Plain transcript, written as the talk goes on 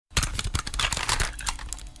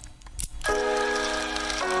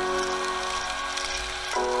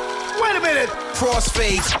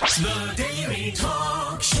crossfade. The Daily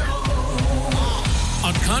Talk Show.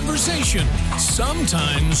 A conversation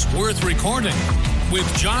sometimes worth recording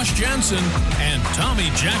with Josh Jansen and Tommy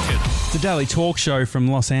Jacket. The Daily Talk Show from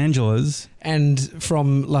Los Angeles. And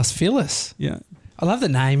from Las Feliz. Yeah. I love the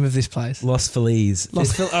name of this place. Los Feliz.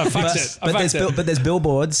 Las Feliz. Oh, But there's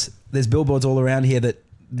billboards. There's billboards all around here that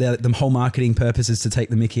the whole marketing purpose is to take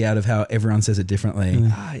the mickey out of how everyone says it differently.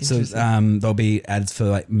 So there'll be ads for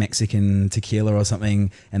like Mexican tequila or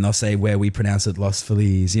something, and they'll say where we pronounce it Los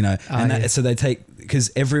Feliz, you know. So they take,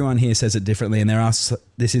 because everyone here says it differently, and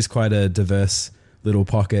this is quite a diverse little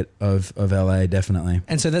pocket of LA, definitely.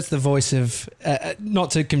 And so that's the voice of,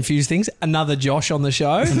 not to confuse things, another Josh on the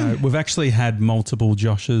show. No, we've actually had multiple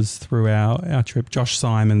Joshes through our trip. Josh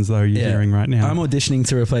Simons, though, you're hearing right now. I'm auditioning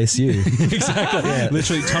to replace you. Exactly. Yeah.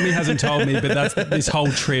 Literally, Tommy hasn't told me, but this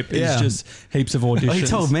whole trip is just heaps of auditions. Oh, he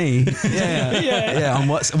told me. Yeah. On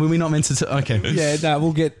what? Were we not meant to? Okay. Yeah, no,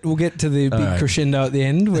 we'll get to the big crescendo at the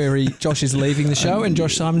end where Josh is leaving the show and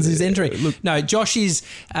Josh Simons is entering. No, Josh is,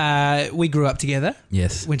 we grew up together.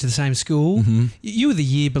 Yes. Went to the same school. Mm-hmm. You were the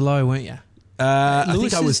year below, weren't you? I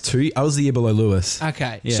think I was the year below Lewis.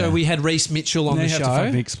 Okay. Yeah. So we had Reese Mitchell on the show. You have to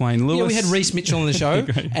fucking explain. Lewis. Yeah, we had Reese Mitchell on the show,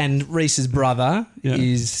 and Reese's brother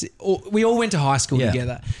is... We all went to high school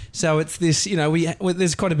together. So it's this,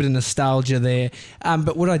 there's quite a bit of nostalgia there.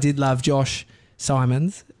 But what I did love, Josh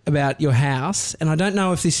Simons, about your house, and I don't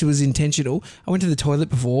know if this was intentional. I went to the toilet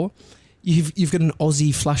before. You've got an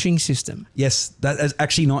Aussie flushing system. Yes, that is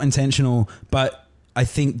actually not intentional, but I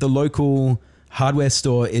think the local hardware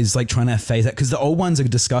store is like trying to phase that, because the old ones are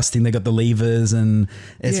disgusting. They got the levers and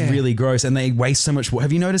it's really gross, and they waste so much water.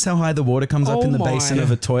 Have you noticed how high the water comes up in the basin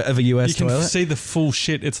of a US toilet? You can see the full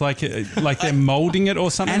shit. It's like they're molding it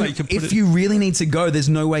or something. And like you can if you really need to go, there's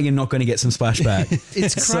no way you're not going to get some splashback.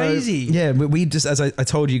 It's crazy. So, we just, as I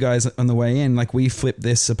told you guys on the way in, like we flipped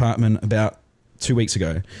this apartment about 2 weeks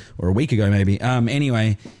ago, or a week ago maybe.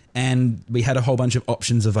 Anyway, and we had a whole bunch of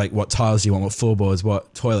options of like what tiles do you want, what floorboards,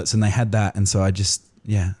 what toilets, and they had that, and so I was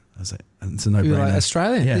like, it's a no-brainer. You're like,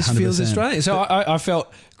 Australian. Yeah, this 100%. feels Australian. So I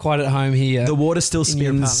felt quite at home here. The water still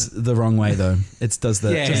spins the wrong way though. It does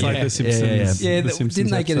the just like The Simpsons. Yeah,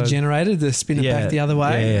 didn't they get a generator to spin it back the other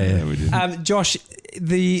way? Yeah, we did. Josh,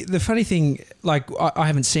 the funny thing, like I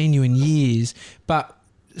haven't seen you in years, but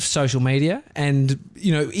social media and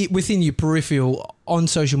within your peripheral on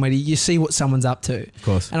social media you see what someone's up to, of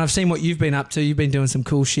course, and I've seen what you've been up to. You've been doing some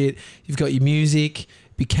cool shit. You've got your music,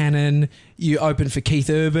 Buchanan, you opened for Keith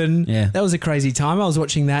Urban. That was a crazy time. I was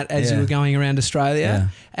watching that as you were going around Australia,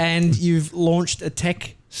 and you've launched a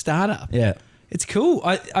tech startup. It's cool.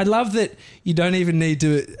 I love that you don't even need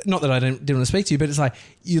to, not that I didn't want to speak to you, but it's like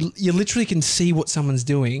you literally can see what someone's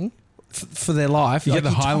doing for their life. You get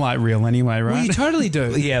the highlight reel anyway, right? Well, you totally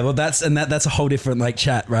do. Yeah, well, that's a whole different like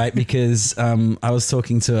chat, right? Because I was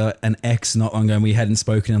talking to an ex not long ago, and we hadn't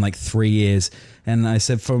spoken in like 3 years, and I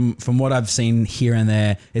said, from what I've seen here and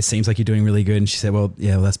there, it seems like you're doing really good. And she said, well,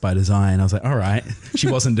 that's by design. I was like, all right. She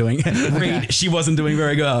wasn't doing she wasn't doing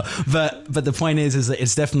very well, but the point is that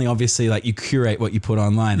it's definitely, obviously, like you curate what you put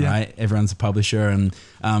online, right? Everyone's a publisher, and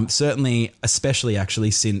certainly, especially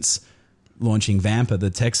actually since launching Vamper, the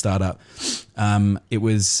tech startup, it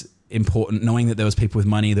was important knowing that there was people with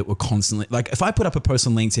money that were constantly, like, if I put up a post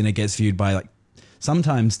on LinkedIn, it gets viewed by like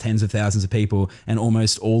sometimes tens of thousands of people, and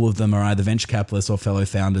almost all of them are either venture capitalists or fellow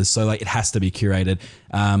founders. So like it has to be curated.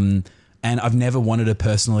 And I've never wanted a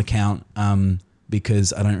personal account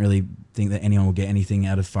because I don't really think that anyone will get anything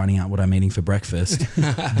out of finding out what I'm eating for breakfast.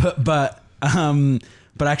 but I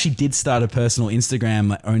actually did start a personal Instagram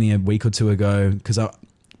like only a week or two ago, because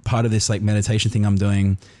part of this like meditation thing I'm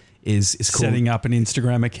doing is called setting up an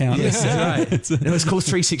Instagram account. Yes, right. It was called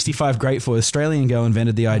 365 Grateful. Australian girl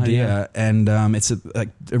invented the idea, and it's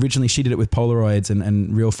originally she did it with Polaroids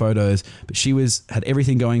and real photos, but she had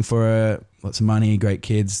everything going for her, lots of money, great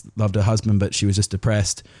kids, loved her husband, but she was just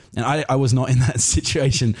depressed. And I was not in that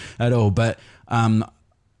situation at all, but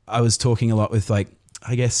I was talking a lot with like,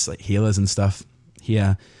 I guess like healers and stuff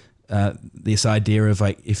here. This idea of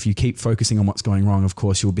like, if you keep focusing on what's going wrong, of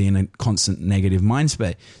course you'll be in a constant negative mind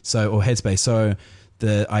space, or headspace. So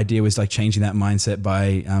the idea was like changing that mindset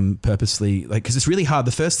by purposely, like, because it's really hard.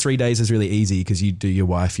 The first 3 days is really easy because you do your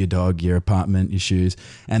wife, your dog, your apartment, your shoes,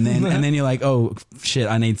 and then you're like, oh shit,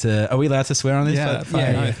 I need to. Are we allowed to swear on this?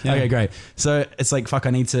 Yeah. Okay, great. So it's like, fuck,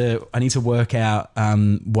 I need to work out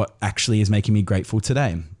what actually is making me grateful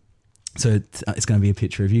today. So it's going to be a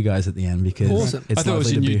picture of you guys at the end, because awesome. It's I thought it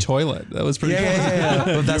was your new be... toilet. That was pretty cool. Yeah.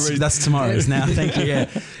 Well, that's tomorrow's now. Thank you. Yeah.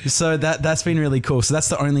 So that's been really cool. So that's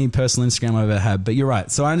the only personal Instagram I've ever had. But you're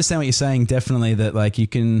right. So I understand what you're saying. Definitely that like you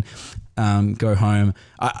can, go home.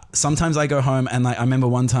 Sometimes I go home and like I remember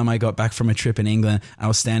one time I got back from a trip in England. I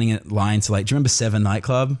was standing in line to like, do you remember 7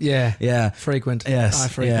 nightclub? Yeah. Frequent. Yes. I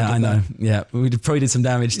frequent. Yeah, I know. Yeah. We probably did some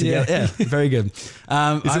damage together. Yeah. Very good. Is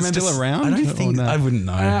it still around? I don't think, I wouldn't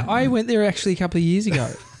know. I went there actually a couple of years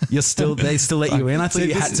ago. They still let you in? I thought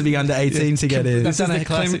you had to be under 18 to get in. I've done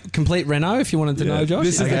a complete reno if you wanted to know, Josh.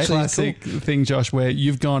 This is the classic thing, Josh, where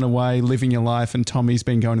you've gone away living your life and Tommy's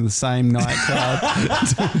been going to the same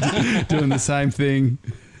nightclub, doing the same thing.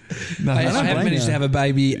 I have managed to have a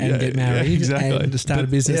baby and get married and to start a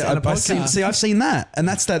business and a podcast. See, I've seen that. And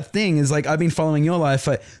that's that thing is like, I've been following your life,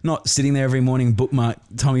 like not sitting there every morning, bookmark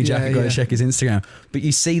Tommy Jacket, go check his Instagram. But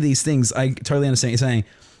you see these things. I totally understand what you're saying.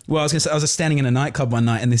 Well, I was going to say, I was standing in a nightclub one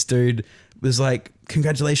night and this dude was like,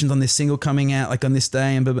 congratulations on this single coming out like on this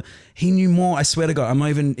day. And blah, blah. He knew more. I swear to God, I'm not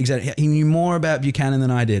even exaggerating. He knew more about Buchanan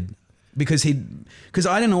than I did. Because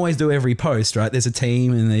I didn't always do every post, right? There's a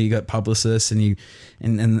team and you got publicists and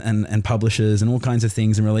and publishers and all kinds of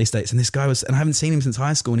things and release dates. And this guy and I haven't seen him since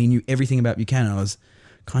high school and he knew everything about Buchanan. I was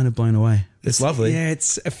kind of blown away. It's lovely. Yeah,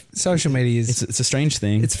 social media is... It's a strange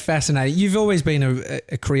thing. It's fascinating. You've always been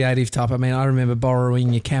a creative type. I mean, I remember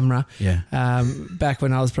borrowing your camera. Yeah. Back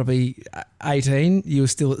when I was probably 18, you were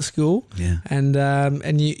still at school. Yeah.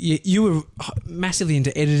 And you were massively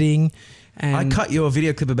into editing. And I cut your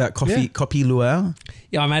video clip about Copy Luau.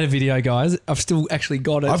 Yeah, I made a video, guys. I've still actually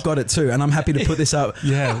got it. I've got it too, and I'm happy to put this up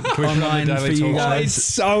online for you guys. It's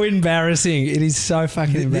so embarrassing. It is so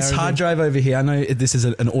fucking embarrassing. This hard drive over here, I know this is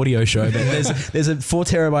an audio show, but there's a 4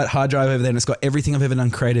 terabyte hard drive over there, and it's got everything I've ever done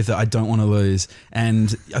creative that I don't want to lose.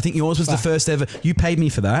 And I think yours was the first ever. You paid me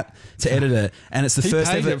for that to edit it, and it's the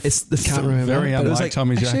first ever. It's the can't remember. Very unlike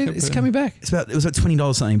Tommy Jacket. It's coming back. It was about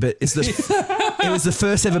 $20 something, but it's it was the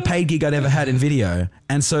first ever paid gig I'd ever had in video,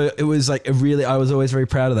 and so it was like I was always very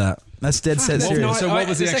proud of that. That's dead set serious. Nice. So what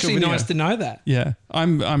was the actual video? It's actually nice to know that. Yeah,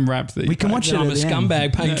 I'm rapt that we can watch it. I'm a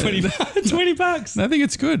scumbag paying $20. I think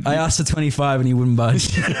it's good. I asked for 25 and he wouldn't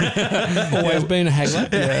budge. Always been a haggler.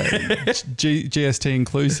 Yeah, GST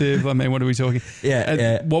inclusive. I mean, what are we talking?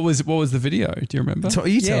 Yeah. What was the video? Do you remember?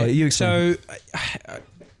 You so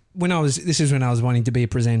when I was wanting to be a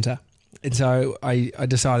presenter, and so I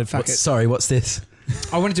decided, fuck it. Sorry, what's this?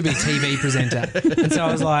 I wanted to be a TV presenter. And so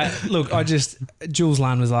I was like, look, Jules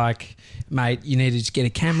Lunn was like, mate, you need to just get a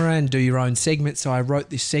camera and do your own segment. So I wrote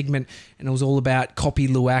this segment and it was all about Kopi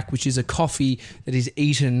Luwak, which is a coffee that is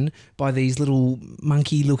eaten by these little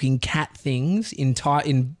monkey looking cat things in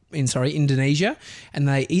Indonesia. And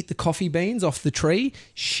they eat the coffee beans off the tree,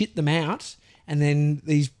 shit them out. And then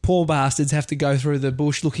these poor bastards have to go through the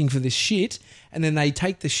bush looking for this shit. And then they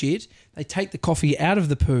take the shit, they take the coffee out of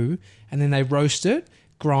the poo, and then they roast it,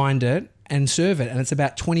 grind it, and serve it. And it's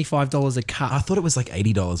about $25 a cup. I thought it was like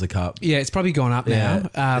 $80 a cup. Yeah, it's probably gone up now.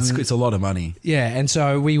 It's a lot of money. Yeah, and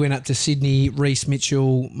so we went up to Sydney, Reese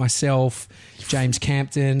Mitchell, myself, James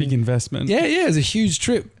Campton. Big investment. Yeah, it was a huge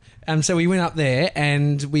trip. So we went up there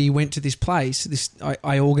and we went to this place.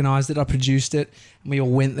 I organised it, I produced it, and we all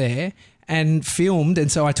went there and filmed.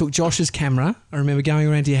 And so I took Josh's camera. I remember going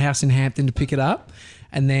around to your house in Hampton to pick it up.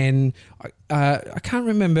 And then I can't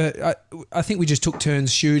remember. I think we just took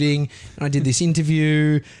turns shooting, and I did this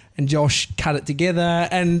interview, and Josh cut it together.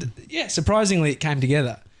 And yeah, surprisingly, it came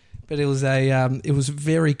together. But it was it was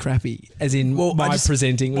very crappy. As in,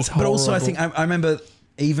 presenting was horrible. But also, I think I remember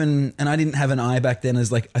even, and I didn't have an eye back then.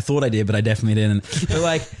 As like I thought I did, but I definitely didn't. But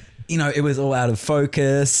like, you know, it was all out of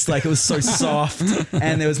focus. Like it was so soft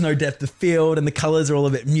and there was no depth of field and the colors are all a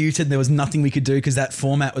bit muted. There was nothing we could do because that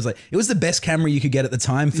format was like, it was the best camera you could get at the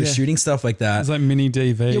time for shooting stuff like that. It was like mini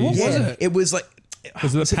DV. Yeah, what was it? It was like,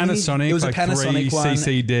 was it a Panasonic? It was like a Panasonic 3 one.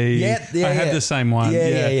 CCD. Yeah, I had the same one.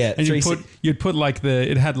 Yeah. And you'd put like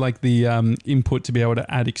it had like the input to be able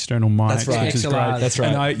to add external mics. That's right. Which is great. That's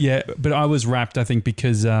right. And but I was wrapped, I think,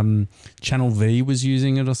 because Channel V was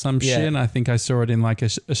using it or some shit. And I think I saw it in like a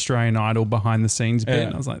Australian Idol behind the scenes bit.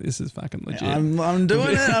 And I was like, this is fucking legit. I'm doing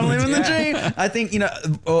it. I'm living the dream. I think,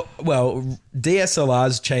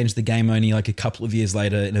 DSLRs changed the game only like a couple of years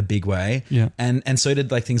later in a big way. Yeah. And so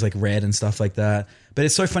did like things like Red and stuff like that. But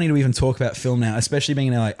it's so funny to even talk about film now, especially being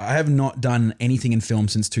in LA. I have not done anything in film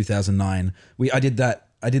since 2009. I did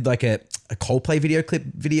like a Coldplay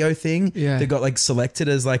video thing that got like selected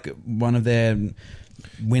as like one of their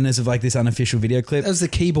winners of like this unofficial video clip. That was the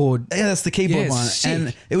keyboard. Yeah, that's the keyboard one. Sick.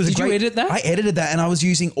 And it was Did you edit that? I edited that and I was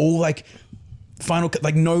using all like Final Cut,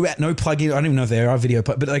 like no plugin. I don't even know if there are video,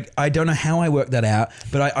 but like I don't know how I worked that out.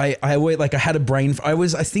 But I had a brain. I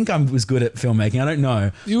think I was good at filmmaking. I don't know.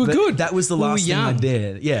 You were good. That was the last thing I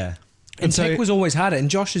did. Yeah. And tech was always harder. And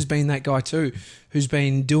Josh has been that guy too, who's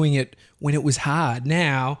been doing it when it was hard.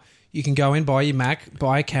 Now You can go in, buy your Mac,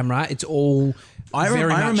 buy a camera. It's all I very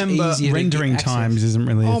much remember easier rendering to get times access. isn't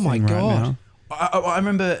really a Oh my thing right God. now. I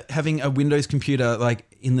remember having a Windows computer like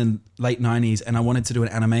in the late 90s, and I wanted to do an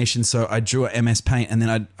animation, so I drew a MS Paint, and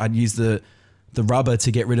then I'd use the rubber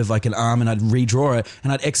to get rid of like an arm, and I'd redraw it,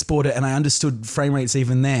 and I'd export it, and I understood frame rates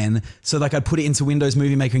even then. So like I'd put it into Windows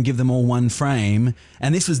Movie Maker and give them all one frame.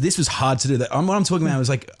 And this was hard to do. What I'm talking about was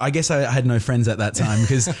like, I guess I had no friends at that time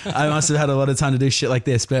because I must have had a lot of time to do shit like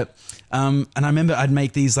this. But and I remember I'd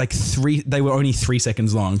make these like they were only 3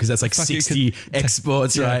 seconds long because that's like 60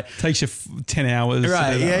 exports, right? Takes you 10 hours.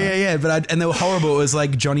 Right. Yeah. But and they were horrible. It was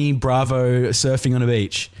like Johnny Bravo surfing on a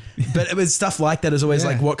beach. But it was stuff like that. Is always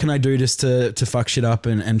like, what can I do just to fuck shit up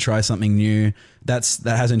and try something new? That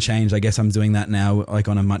hasn't changed. I guess I'm doing that now, like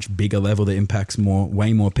on a much bigger level that impacts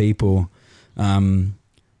way more people.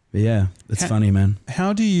 But yeah, it's funny, man.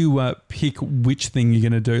 How do you pick which thing you're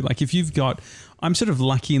going to do? Like if you've got, I'm sort of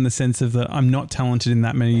lucky in the sense of that I'm not talented in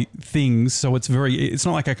that many things. So it's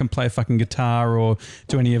not like I can play a fucking guitar or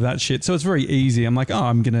do any of that shit. So it's very easy. I'm like,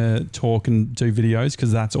 I'm going to talk and do videos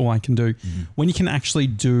because that's all I can do. Mm-hmm. When you can actually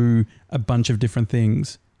do a bunch of different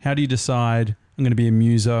things, how do you decide I'm going to be a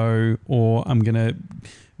muso or I'm going to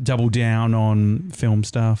double down on film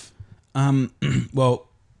stuff? Well,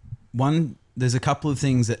 there's a couple of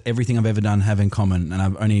things that everything I've ever done have in common, and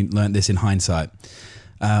I've only learned this in hindsight.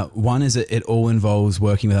 One is that it all involves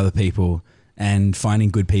working with other people, and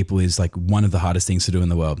finding good people is like one of the hardest things to do in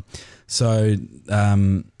the world. So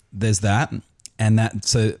there's that. And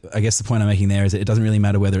so I guess the point I'm making there is that it doesn't really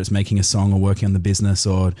matter whether it's making a song or working on the business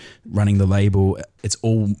or running the label. It's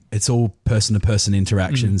all person to person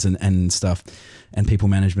interactions and stuff and people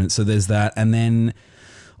management. So there's that. And then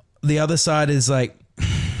the other side is like,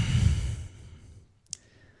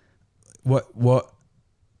 what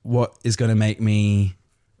is going to make me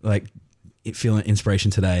like feel an inspiration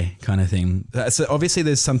today kind of thing. So obviously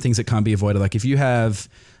there's some things that can't be avoided. Like if you have,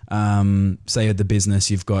 say at the business,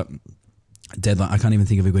 you've got deadline. I can't even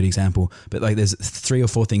think of a good example, but like there's 3 or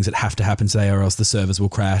 4 things that have to happen today or else the servers will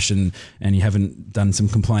crash and you haven't done some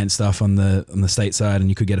compliance stuff on the state side and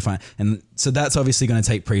you could get a fine. And so that's obviously going to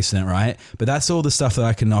take precedent, right? But that's all the stuff that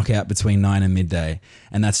I can knock out between 9 and midday.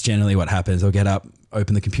 And that's generally what happens. I'll get up,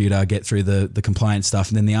 open the computer, get through the compliance stuff.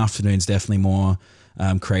 And then the afternoon's definitely more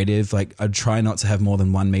creative. Like I'd try not to have more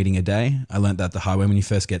than 1 meeting a day. I learned that the hard way. When you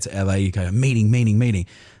first get to LA, you go meeting.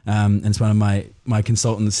 And it's one of my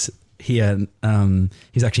consultants here.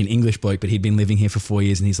 He's actually an English bloke, but he'd been living here for 4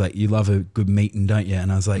 years. And he's like, you love a good meeting, don't you?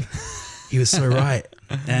 And I was like, he was so right.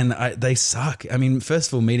 And they suck. I mean, first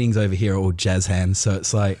of all, meetings over here are all jazz hands. So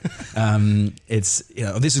it's like, it's,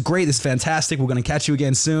 this is great. This is fantastic. We're going to catch you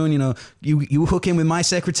again soon. You hook in with my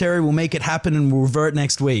secretary. We'll make it happen and we'll revert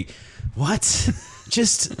next week. What?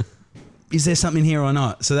 Just, is there something here or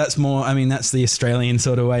not? So that's more, I mean, that's the Australian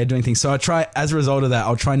sort of way of doing things. So I try, as a result of that,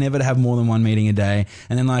 I'll try never to have more than 1 meeting a day.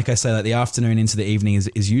 And then, like I say, like the afternoon into the evening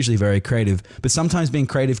is usually very creative. But sometimes being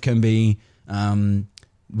creative can be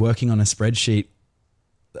working on a spreadsheet.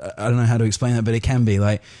 I don't know how to explain that, but it can be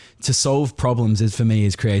like to solve problems for me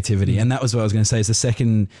is creativity. And that was what I was going to say is the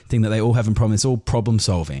second thing that they all have in problem. It's all problem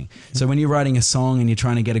solving. So when you're writing a song and you're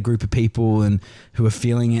trying to get a group of people and who are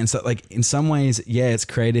feeling it and stuff, like in some ways, yeah, it's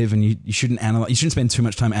creative and you shouldn't spend too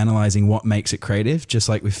much time analyzing what makes it creative, just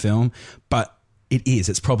like with film, but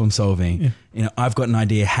it's problem solving. Yeah. I've got an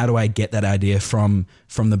idea. How do I get that idea from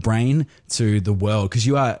the brain to the world? Because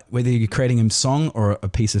whether you're creating a song or a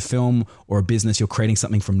piece of film or a business, you're creating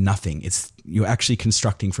something from nothing. You're actually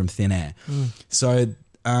constructing from thin air. So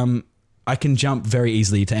I can jump very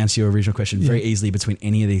easily, to answer your original question, very easily between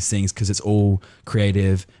any of these things because it's all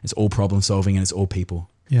creative, it's all problem solving, and it's all people.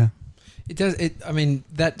 Yeah, it does. I mean,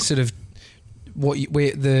 that sort of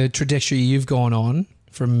where the trajectory you've gone on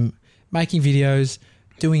from making videos,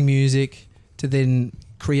 doing music, to then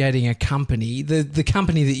creating a company. The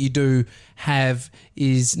company that you do have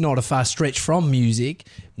is not a far stretch from music,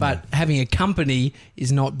 but having a company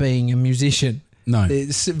is not being a musician. No.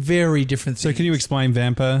 It's very different things. So can you explain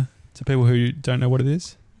Vamper to people who don't know what it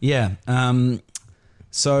is? Yeah.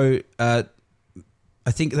 So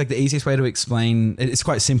I think like the easiest way to explain, it's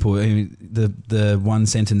quite simple. I mean, the one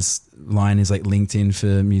sentence line is like LinkedIn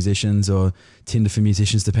for musicians or Tinder for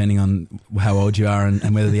musicians, depending on how old you are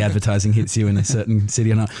and whether the advertising hits you in a certain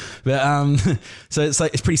city or not. But so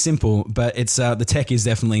it's pretty simple, but it's the tech is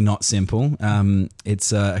definitely not simple.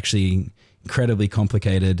 It's actually incredibly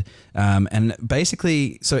complicated. And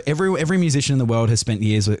basically, so every musician in the world has spent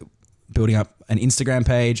years building up an Instagram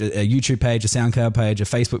page, a YouTube page, a SoundCloud page, a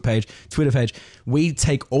Facebook page, Twitter page. We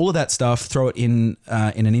take all of that stuff, throw it in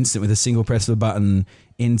an instant with a single press of a button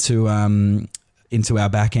into into our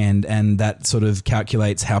back end, and that sort of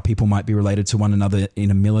calculates how people might be related to one another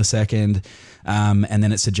in a millisecond, and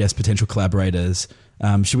then it suggests potential collaborators.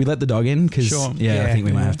 Should we let the dog in? Because Sure. I think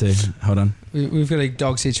we might have to. Hold on. We've got a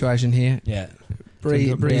dog situation here. Yeah,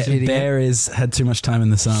 Bear has had too much time in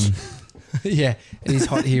the sun. Yeah, it is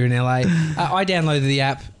hot here in LA. I downloaded the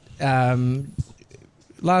app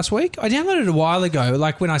last week. I downloaded it a while ago,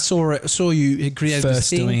 like when I saw you had created First this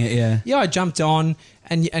thing. doing it, yeah. Yeah, I jumped on,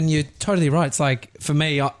 and you're totally right. It's like, for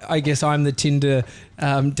me, I guess I'm the Tinder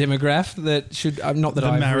demographic that should. Not that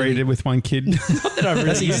I'm married really, with one kid. not that I really.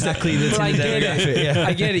 That's exactly the But I Tinder get demographic. it. Yeah.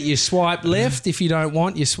 I get it. You swipe left if you don't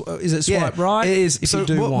want. Is it swipe right? It is. If So you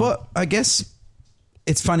do want. what I guess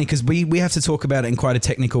it's funny because we have to talk about it in quite a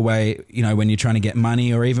technical way, you know, when you're trying to get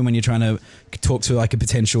money, or even when you're trying to talk to like a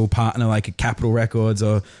potential partner like a Capitol Records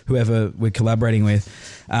or whoever we're collaborating with.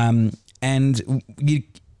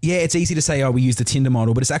 It's easy to say, oh, we use the Tinder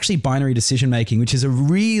model, but it's actually binary decision making, which is a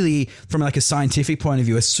really, from like a scientific point of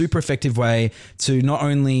view, a super effective way to not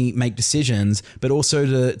only make decisions, but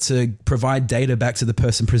also to provide data back to the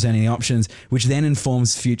person presenting the options, which then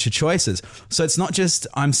informs future choices. So it's not just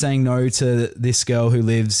I'm saying no to this girl who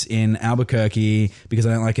lives in Albuquerque because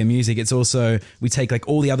I don't like her music. It's also we take like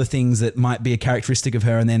all the other things that might be a characteristic of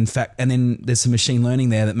her, and then there's some machine learning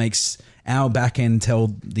there that makes our back end tell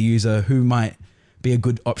the user who might be a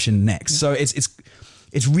good option next. So it's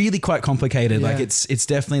really quite complicated. Yeah. Like it's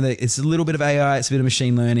definitely it's a little bit of AI, it's a bit of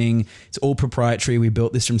machine learning. It's all proprietary. We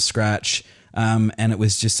built this from scratch, and it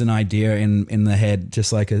was just an idea in the head,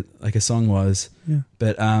 just like a song was. Yeah.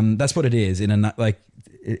 But that's what it is.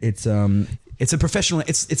 It's a professional.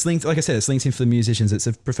 It's linked. Like I said, it's linked in for the musicians. It's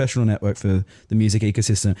a professional network for the music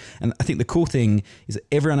ecosystem. And I think the cool thing is that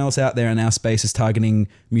everyone else out there in our space is targeting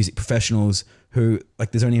music professionals who,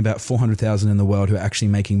 like, there's only about 400,000 in the world who are actually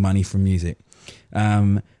making money from music.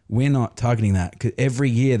 We're not targeting that, because every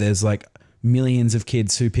year there's like millions of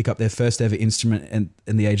kids who pick up their first ever instrument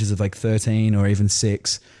in the ages of like 13 or even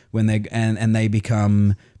 6 when they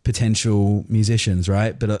become potential musicians,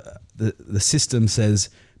 right? But the system says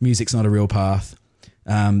music's not a real path.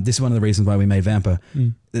 This is one of the reasons why we made Vamper.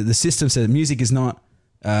 The system says music is not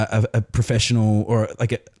a professional or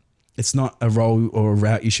like it's not a role or a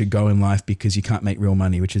route you should go in life because you can't make real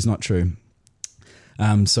money, which is not true.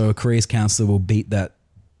 So a careers counselor will beat that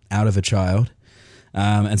out of a child,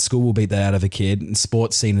 and school will beat that out of a kid, and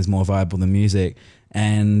sports scene is more viable than music.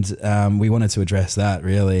 And we wanted to address that,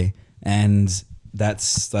 really. And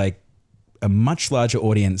that's like a much larger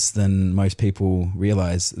audience than most people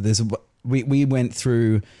realize. We went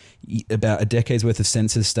through about a decade's worth of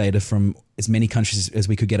census data from as many countries as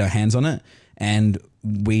we could get our hands on it, and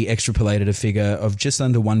we extrapolated a figure of just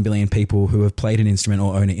under 1 billion people who have played an instrument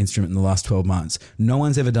or own an instrument in the last 12 months. No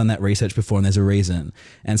one's ever done that research before, and there's a reason.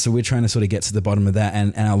 And so we're trying to sort of get to the bottom of that,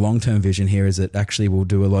 and our long-term vision here is that actually we'll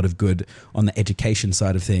do a lot of good on the education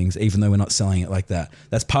side of things, even though we're not selling it like that.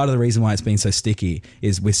 That's part of the reason why it's been so sticky,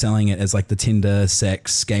 is we're selling it as like the Tinder,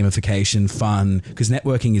 sex, gamification, fun, because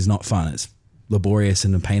networking is not fun. It's laborious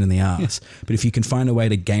and a pain in the ass. But if you can find a way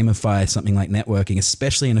to gamify something like networking,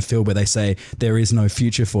 especially in a field where they say there is no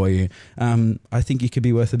future for you, I think you could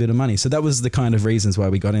be worth a bit of money. So that was the kind of reasons why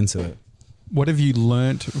we got into it. What have you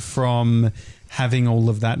learnt from having all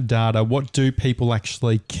of that data? What do people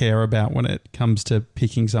actually care about when it comes to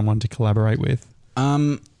picking someone to collaborate with?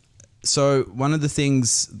 So one of the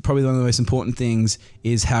things, probably one of the most important things,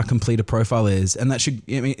 is how complete a profile is. And that should,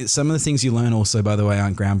 I mean, some of the things you learn also, by the way,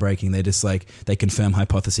 aren't groundbreaking. They're just like, they confirm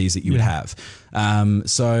hypotheses that you would have.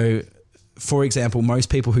 So for example, most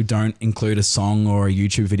people who don't include a song or a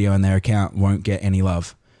YouTube video in their account won't get any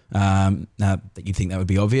love. Now you'd think that would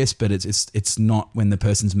be obvious, but it's not when the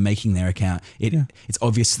person's making their account. It's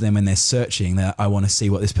obvious to them when they're searching that I want to see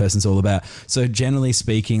what this person's all about. So generally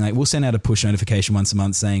speaking, like, we'll send out a push notification once a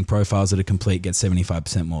month saying profiles that are complete get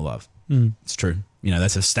 75% more love. It's true. You know,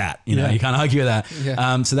 that's a stat. You know, you can't argue with that.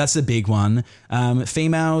 Yeah. So that's the big one.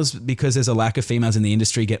 Females, because there's a lack of females in the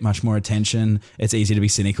industry, get much more attention. It's easy to be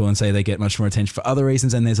cynical and say they get much more attention for other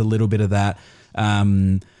reasons, and there's a little bit of that.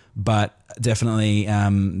 But definitely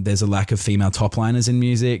there's a lack of female top liners in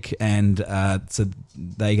music, and so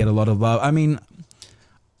they get a lot of love. I mean,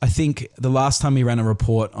 I think the last time we ran a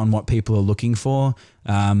report on what people are looking for,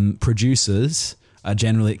 producers are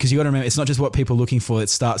generally, because you got to remember, it's not just what people are looking for, it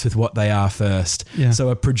starts with what they are first. So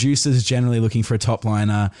a producer is generally looking for a top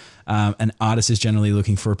liner, an artist is generally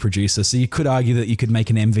looking for a producer. So you could argue that you could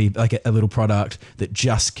make an MV, like a little product that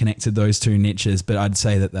just connected those two niches, but I'd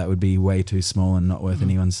say that would be way too small and not worth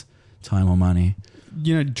anyone's time or money.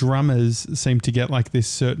 drummers seem to get like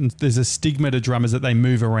this there's a stigma to drummers that they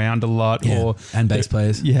move around a lot and bass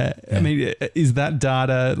players. Yeah. I mean, is that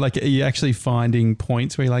data, like, are you actually finding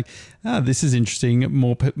points where you're like, this is interesting,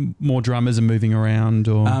 more drummers are moving around?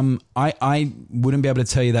 Or I wouldn't be able to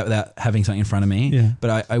tell you that without having something in front of me.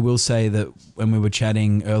 But I will say that when we were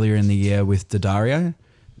chatting earlier in the year with Daddario,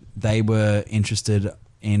 they were interested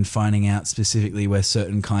in finding out specifically where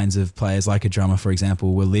certain kinds of players, like a drummer, for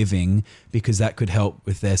example, were living, because that could help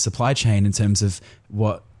with their supply chain in terms of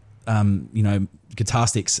what,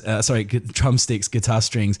 drumsticks, guitar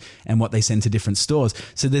strings, and what they send to different stores.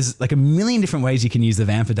 So there's like a million different ways you can use the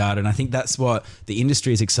Vampr data. And I think that's what the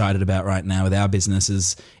industry is excited about right now with our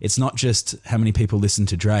businesses. It's not just how many people listen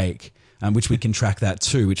to Drake, which we can track that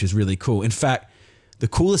too, which is really cool. In fact, the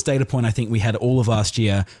coolest data point I think we had all of last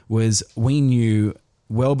year was we knew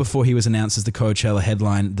well before he was announced as the Coachella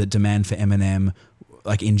headline that demand for Eminem,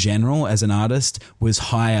 like in general as an artist, was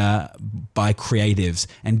higher by creatives.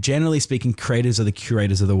 And generally speaking, creatives are the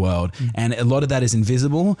curators of the world. And a lot of that is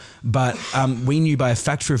invisible, but we knew by a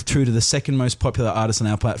factor of 2 to the second most popular artist on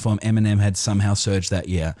our platform, Eminem had somehow surged that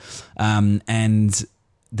year. And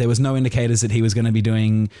there was no indicators that he was going to be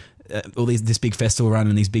doing this big festival run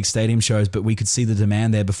and these big stadium shows, but we could see the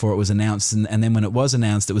demand there before it was announced. And then when it was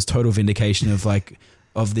announced, it was total vindication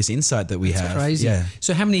of this insight that we have. That's crazy. Yeah.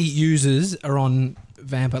 So how many users are on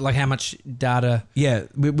Vampr? Like, how much data? Yeah,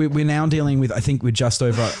 we're now dealing with, I think we're just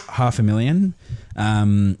over 500,000,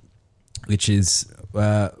 which is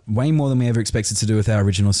way more than we ever expected to do with our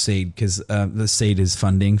original seed, because the seed is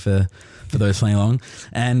funding for those playing along.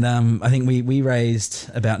 And I think we raised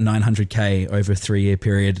about 900K over a 3-year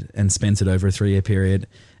period and spent it over a 3-year period.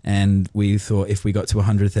 And we thought if we got to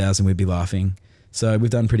 100,000, we'd be laughing. So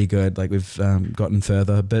we've done pretty good. Like, we've gotten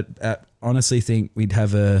further, but honestly think we'd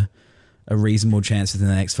have a reasonable chance within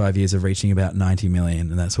the next 5 years of reaching about 90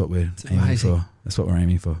 million. And that's what we're aiming for. That's what we're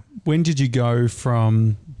aiming for. When did you go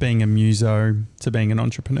from being a muso to being an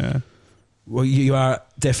entrepreneur? Well, you are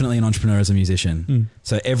definitely an entrepreneur as a musician.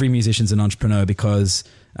 So every musician's an entrepreneur, because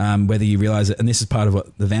whether you realize it, and this is part of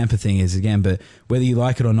what the Vampr thing is again, but whether you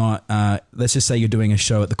like it or not, let's just say you're doing a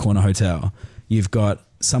show at the Corner Hotel. You've got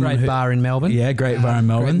someone great bar in Melbourne. Yeah, great bar in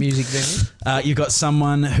Melbourne. Great music venue. You've got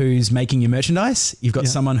someone who's making your merchandise. You've got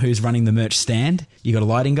someone who's running the merch stand. You've got a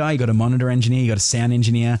lighting guy. You've got a monitor engineer. You've got a sound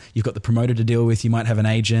engineer. You've got the promoter to deal with. You might have an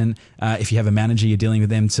agent. If you have a manager, you're dealing with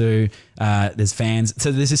them too. There's fans.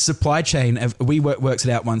 So there's this supply chain. We worked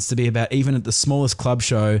it out once to be about, even at the smallest club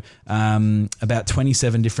show, about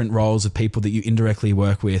 27 different roles of people that you indirectly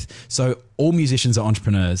work with. So all musicians are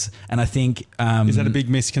entrepreneurs. And I think... is that a big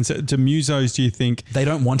misconception? To musos, do you think... They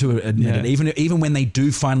don't want to admit it. Even when they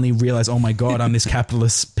do finally realize, oh my God, I'm this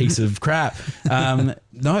capitalist piece of crap.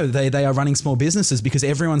 No, they are running small businesses because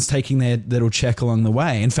everyone's taking their little check along the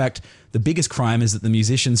way. In fact, the biggest crime is that the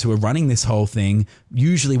musicians who are running this whole thing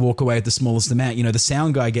usually walk away with the smallest amount. You know, the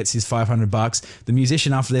sound guy gets his $500. The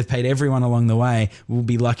musician, after they've paid everyone along the way, will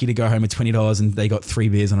be lucky to go home with $20 and they got 3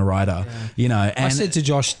 beers on a rider. Yeah. You know, and I said to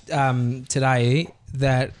Josh today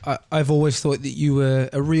that I've always thought that you were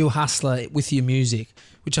a real hustler with your music,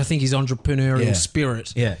 which I think is entrepreneurial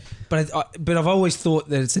spirit. Yeah. But I've always thought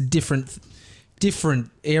that it's a different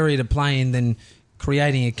area to play in than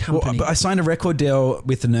creating a company. Well, I signed a record deal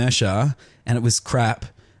with Inertia and it was crap.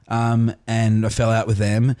 And I fell out with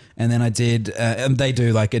them. And then I did, and they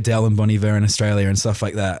do like Adele and Bon Iver in Australia and stuff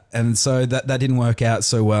like that. And so that didn't work out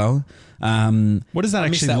so well. What does that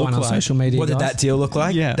actually look like? On social media, what did that deal look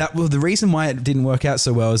like? Yeah. The reason why it didn't work out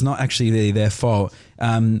so well is not actually really their fault.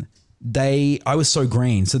 I was so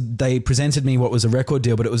green. So they presented me what was a record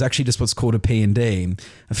deal, but it was actually just what's called a P&D,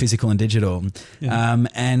 a physical and digital. Yeah.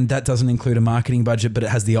 And that doesn't include a marketing budget, but it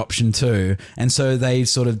has the option too. And so they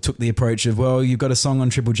sort of took the approach of, well, you've got a song on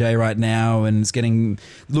Triple J right now and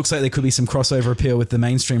looks like there could be some crossover appeal with the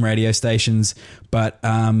mainstream radio stations, but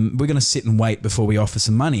we're going to sit and wait before we offer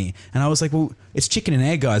some money. And I was like, well, it's chicken and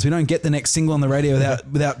egg, guys. We don't get the next single on the radio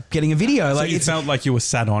without getting a video. So it felt like you were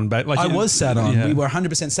sat on, but like I was sat on. Yeah. We were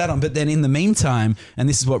 100% sat on. But then in the meantime, and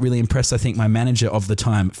this is what really impressed, I think, my manager of the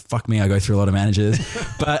time. Fuck me, I go through a lot of managers.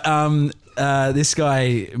 But this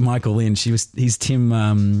guy, Michael Lynch, he's Tim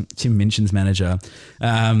Minchin's manager.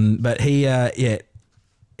 But he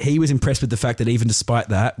was impressed with the fact that even despite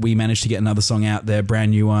that, we managed to get another song out there,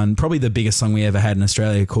 brand new one, probably the biggest song we ever had in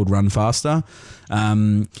Australia, called Run Faster.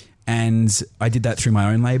 And I did that through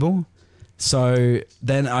my own label. So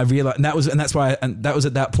then I realized, and that was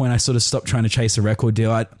at that point I sort of stopped trying to chase a record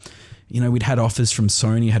deal. We'd had offers from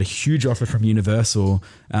Sony, had a huge offer from Universal,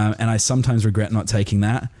 and I sometimes regret not taking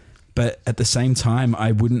that. But at the same time,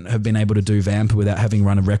 I wouldn't have been able to do Vamper without having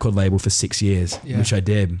run a record label for 6 years, which I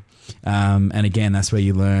did. And again, that's where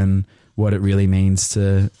you learn what it really means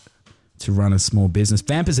to run a small business.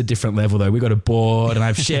 Vamper's a different level though. We got a board and I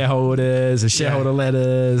have shareholders and shareholder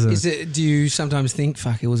letters. And do you sometimes think,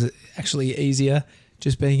 fuck, was it actually easier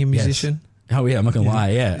just being a musician? Yes. Oh yeah, I'm not gonna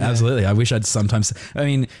lie. Yeah, absolutely. I wish I'd sometimes. I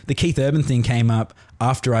mean, the Keith Urban thing came up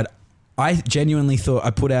after I genuinely thought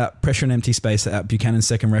I put out Pressure and Empty Space at Buchanan's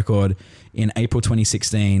second record in April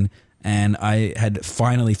 2016. And I had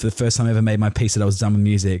finally, for the first time ever, made my peace that I was done with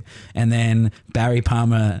music. And then Barry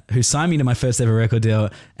Palmer, who signed me to my first ever record deal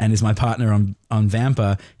and is my partner on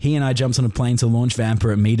Vamper, he and I jumped on a plane to launch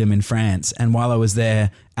Vamper at Meedham in France. And while I was there,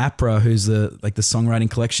 APRA, who's the songwriting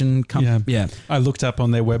collection company. I looked up on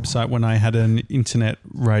their website when I had an internet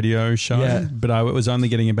radio show, but I was only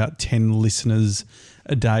getting about 10 listeners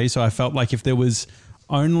a day. So I felt like if there was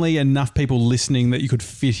only enough people listening that you could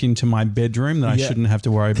fit into my bedroom, that I shouldn't have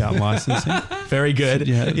to worry about licensing. Very good.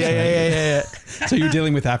 Yeah. So you're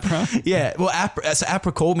dealing with APRA? Yeah. Well,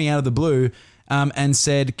 APRA called me out of the blue and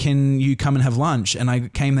said, can you come and have lunch? And I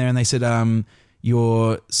came there and they said,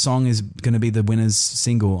 your song is going to be the winner's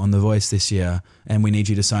single on The Voice this year and we need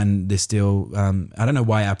you to sign this deal. I don't know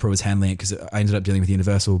why APRA was handling it because I ended up dealing with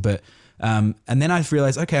Universal, but and then I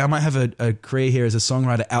realized, okay, I might have a career here as a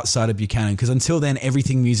songwriter outside of Buchanan, because until then,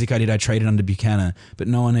 everything music I did, I traded under Buchanan, but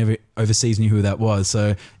no one ever overseas knew who that was.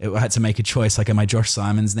 So I had to make a choice, like, am I Josh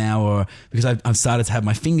Simons now? Or because I've started to have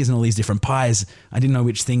my fingers in all these different pies, I didn't know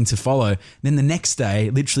which thing to follow. Then the next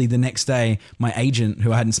day, literally the next day, my agent,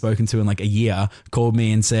 who I hadn't spoken to in like a year, called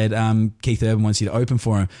me and said, Keith Urban wants you to open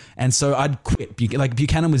for him. And so I'd quit. Like,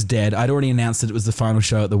 Buchanan was dead. I'd already announced that it was the final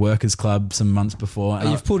show at the Workers Club some months before.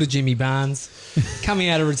 You've pulled a Jimmy Barnes coming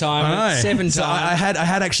out of retirement 7 times. So I had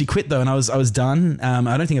actually quit though, and I was done.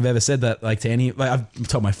 I don't think I've ever said that like to any. Like, I've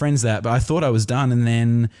told my friends that, but I thought I was done, and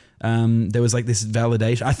then there was like this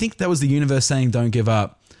validation. I think that was the universe saying, "Don't give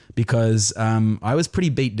up," because I was pretty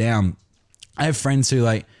beat down. I have friends who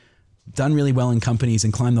like done really well in companies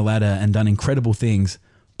and climbed the ladder and done incredible things,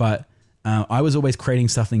 but I was always creating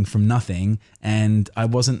something from nothing, and I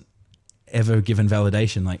wasn't ever given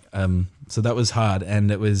validation. Like, so that was hard. And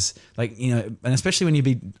it was like, you know, and especially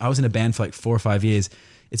when I was in a band for like 4 or 5 years,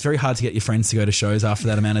 it's very hard to get your friends to go to shows after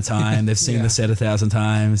that amount of time. They've seen the set 1,000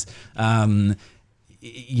 times.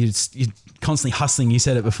 You're constantly hustling. You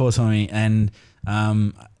said it before, Tommy, and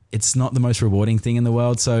it's not the most rewarding thing in the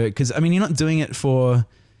world. So, because I mean, you're not doing it for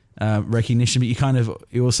recognition, but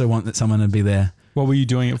you also want that someone to be there. What were you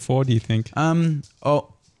doing it for, do you think? I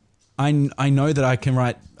know that I can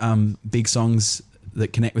write big songs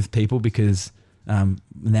that connect with people, because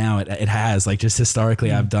now it has, like, just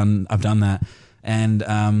historically I've done that,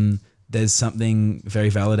 and there's something very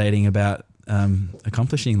validating about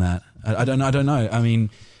accomplishing that. I don't know. I mean,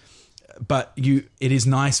 but it is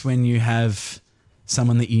nice when you have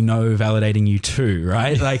someone that you know validating you too,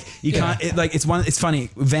 right? Like, you can't. It's funny.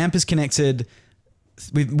 Vamp is connected.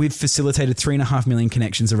 We've facilitated 3.5 million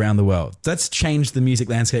connections around the world. That's changed the music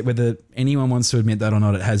landscape. Whether anyone wants to admit that or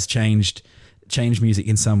not, it has changed music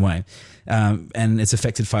in some way, and it's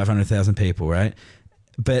affected 500,000 people, right?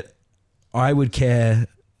 But I would care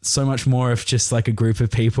so much more if just like a group of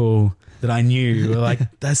people that I knew were like,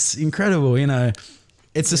 that's incredible, you know.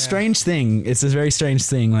 It's a strange thing. It's a very strange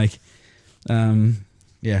thing. Like, I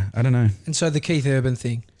don't know. And so the Keith Urban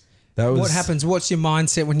thing. What happens? What's your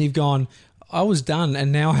mindset when you've gone, I was done,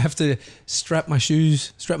 and now I have to strap my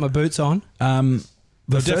boots on? There'll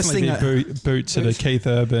definitely be boots at a Keith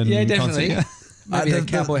Urban concert. Yeah, definitely. Yeah. Maybe a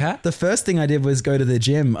cowboy hat. The first thing I did was go to the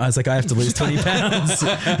gym. I was like, I have to lose 20 pounds.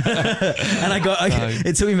 And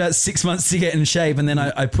it took me about 6 months to get in shape, and then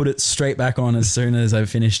I put it straight back on as soon as I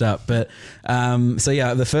finished up. But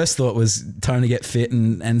the first thought was time to get fit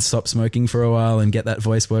and stop smoking for a while and get that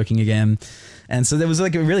voice working again. And so there was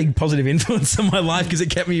like a really positive influence on my life, because it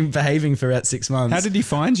kept me behaving for about 6 months. How did he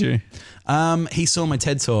find you? He saw my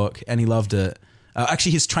TED Talk and he loved it.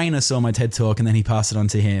 Actually, his trainer saw my TED Talk and then he passed it on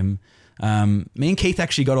to him. Me and Keith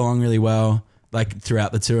actually got along really well, like,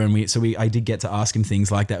 throughout the tour, and I did get to ask him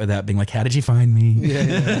things like that without being like, "How did you find me?"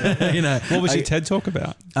 Yeah. You know, what was your TED Talk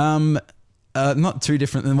about? Not too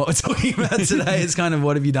different than what we're talking about today. It's kind of,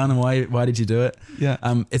 what have you done and why did you do it? Yeah.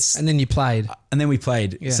 And then you played. And then we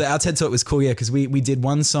played. Yeah. So our TED Talk was cool, because we did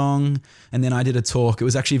one song and then I did a talk. It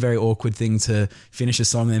was actually a very awkward thing to finish a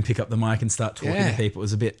song and then pick up the mic and start talking to people. It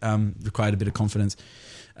was a bit, required a bit of confidence.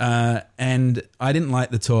 And I didn't like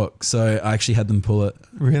the talk, so I actually had them pull it.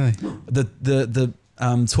 Really? The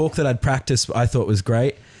talk that I'd practiced I thought was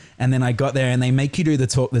great. And then I got there and they make you do the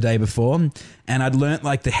talk the day before. And I'd learnt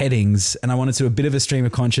like the headings and I wanted to do a bit of a stream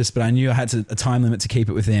of conscious, but I knew I had a time limit to keep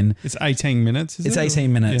it within. It's 18 minutes, It's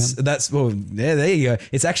 18 minutes. Yeah. There you go.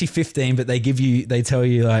 It's actually 15, but they tell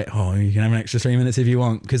you like, oh, you can have an extra 3 minutes if you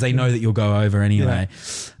want, because they know that you'll go over anyway.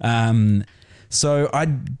 Yeah. So I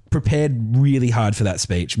prepared really hard for that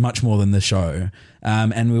speech, much more than the show.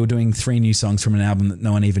 And we were doing 3 new songs from an album that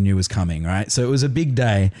no one even knew was coming, right? So it was a big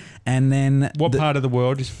day. And then... What part of the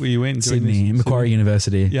world were you in? Sydney, Macquarie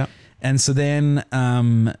University. Yeah. And so then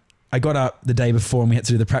I got up the day before and we had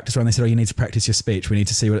to do the practice run. They said, oh, you need to practice your speech. We need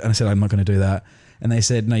to see what... And I said, I'm not going to do that. And they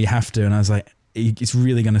said, no, you have to. And I was like, it's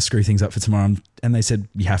really going to screw things up for tomorrow. And they said,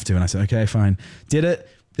 you have to. And I said, okay, fine. Did it.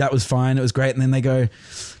 That was fine. It was great. And then they go,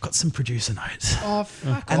 got some producer notes. Oh,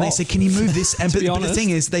 fuck And off. they said, can you move this? And but the thing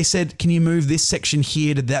is, they said, can you move this section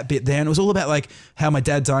here to that bit there? And it was all about like how my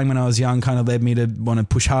dad dying when I was young kind of led me to want to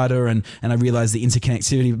push harder. And I realized the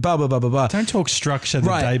interconnectivity, blah, blah, blah, blah, blah. Don't talk structure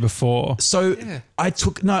the day before. So I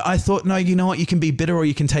thought, no, you know what? You can be bitter or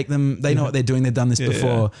you can take them. They know what they're doing. They've done this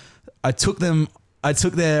before. I took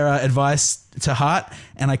their advice to heart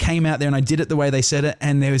and I came out there and I did it the way they said it.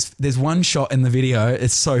 And there's one shot in the video.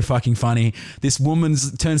 It's so fucking funny. This woman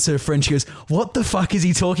turns to her friend. She goes, what the fuck is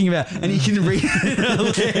he talking about? And you can read it in her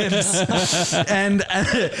lips.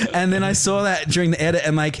 And then I saw that during the edit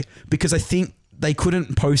and like, because I think they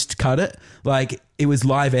couldn't post cut it. Like it was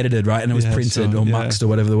live edited, right? And it was printed or muxed or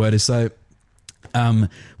whatever the word is. So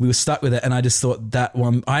we were stuck with it and I just thought that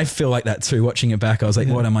one, I feel like that too, watching it back. I was like,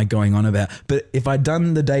 what am I going on about? But if I'd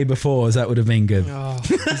done the day before, that would have been good. Oh.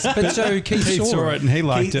 But so Keith saw it and he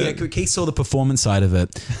liked it. Yeah, Keith saw the performance side of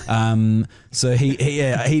it. So he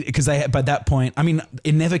because by that point, I mean,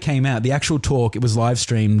 it never came out. The actual talk, it was live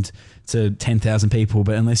streamed to 10,000 people,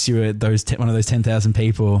 but unless you were one of those 10,000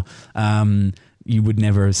 people, you would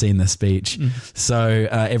never have seen the speech. So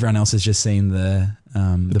everyone else has just seen the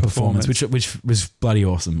performance, which was bloody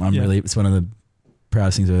awesome. It's one of the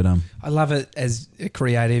proudest things I've ever done. I love it as a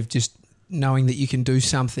creative, just knowing that you can do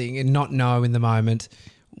something and not know in the moment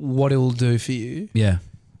what it will do for you. Yeah.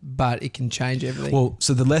 But it can change everything. Well,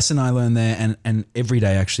 so the lesson I learned there and every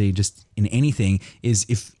day actually, just in anything, is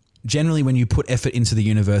if generally when you put effort into the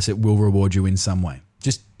universe, it will reward you in some way.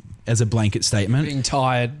 Just as a blanket statement.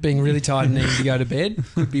 Being really tired and needing to go to bed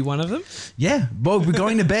could be one of them. Yeah. Well,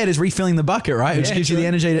 going to bed is refilling the bucket, right? Which gives you the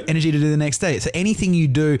energy to do the next day. So anything you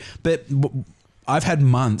do, but I've had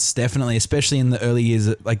months, definitely, especially in the early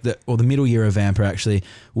years, like the middle year of Vampr actually,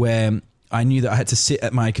 where I knew that I had to sit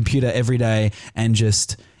at my computer every day and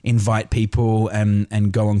just invite people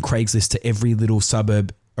and go on Craigslist to every little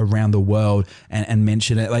suburb around the world and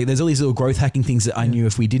mention it. Like there's all these little growth hacking things that I knew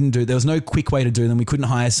if we didn't do, there was no quick way to do them. We couldn't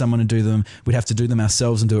hire someone to do them. We'd have to do them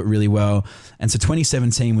ourselves and do it really well. And so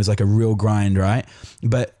 2017 was like a real grind, right?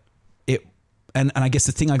 But and I guess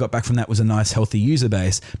the thing I got back from that was a nice healthy user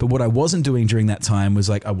base. But what I wasn't doing during that time was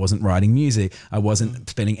like, I wasn't writing music. I wasn't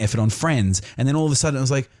spending effort on friends. And then all of a sudden I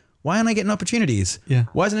was like, why aren't I getting opportunities? Yeah.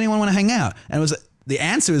 Why doesn't anyone want to hang out? And it was the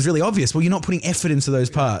answer is really obvious. Well, you're not putting effort into those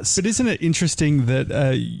parts. But isn't it interesting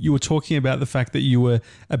that you were talking about the fact that you were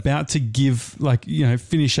about to give, like, you know,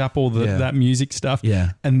 finish up all that music stuff.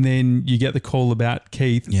 Yeah. And then you get the call about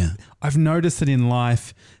Keith. Yeah. I've noticed that in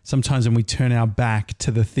life, sometimes when we turn our back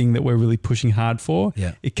to the thing that we're really pushing hard for,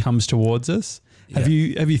 it comes towards us. Have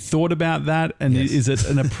you thought about that? And is it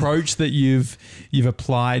an approach that you've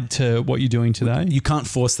applied to what you're doing today? You can't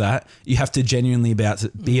force that. You have to genuinely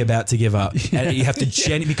be about to give up. And you have to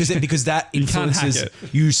because that influences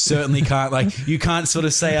you certainly can't. Like you can't sort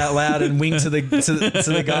of say out loud and wink to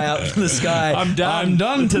the guy up in the sky. I'm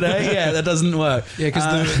done today. Yeah, that doesn't work. Yeah,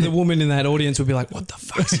 because the woman in that audience would be like, "What the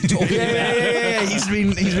fuck's he talking about?" Yeah. He's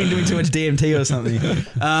been doing too much DMT or something.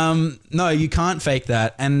 No, you can't fake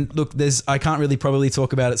that. And look, I can't really probably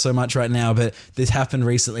talk about it so much right now, but this happened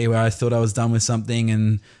recently where I thought I was done with something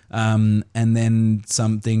and then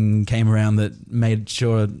something came around that made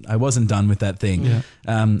sure I wasn't done with that thing.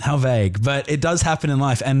 Yeah. How vague, but it does happen in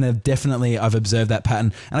life, and I've observed that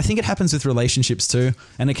pattern, and I think it happens with relationships too,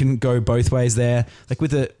 and it can go both ways there. Like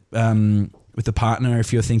with the partner,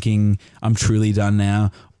 if you're thinking I'm truly done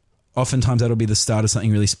now, oftentimes that'll be the start of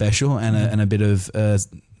something really special and a bit of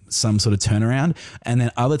some sort of turnaround. And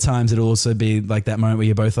then other times it'll also be like that moment where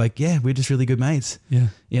you're both like, yeah, we're just really good mates. Yeah.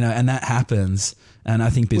 You know, and that happens. And I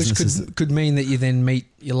think businesses... Which could mean that you then meet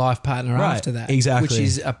your life partner after that. Exactly. Which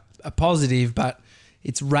is a positive, but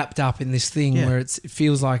it's wrapped up in this thing where it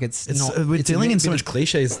feels like it's not... We're dealing in so much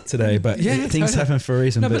cliches today, but things happen for a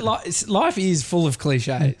reason. No, but life is full of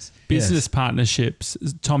cliches. business partnerships.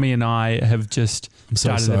 Tommy and I have just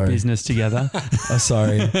started a business together. Oh,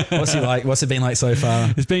 sorry. What's it like? What's it been like so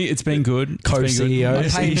far? It's been good.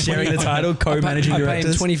 Co-CEOs. Sharing the title, co-managing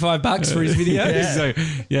directors. I paid him $25 for his video. So,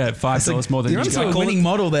 $5 more than you're you on a winning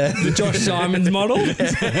model there. The Josh Simons model.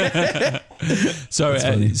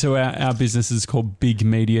 So our business is called Big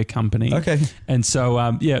Media Company. Okay. And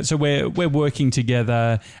so so we're working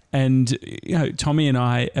together, and Tommy and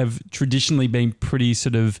I have traditionally been pretty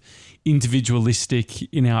sort of individualistic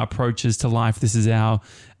in our approaches to life. This is our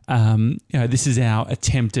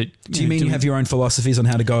attempt at. Do you mean you have your own philosophies on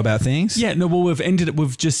how to go about things? Yeah, no. Well,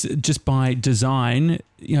 we've just by design.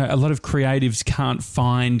 A lot of creatives can't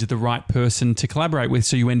find the right person to collaborate with,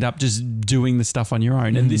 so you end up just doing the stuff on your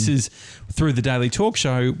own. And this is through the Daily Talk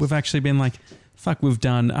Show. We've actually been like, fuck, we've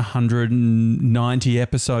done 190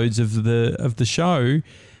 episodes of the show.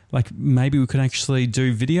 Like, maybe we could actually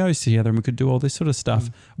do videos together and we could do all this sort of stuff.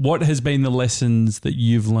 What has been the lessons that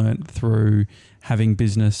you've learned through having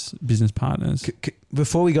business partners?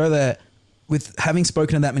 Before we go there, with having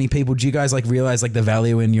spoken to that many people, do you guys like realize like the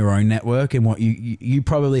value in your own network and what you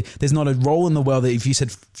probably, there's not a role in the world that if you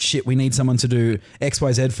said, shit, we need someone to do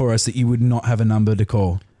XYZ for us, that you would not have a number to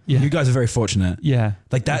call? Yeah. You guys are very fortunate. Yeah.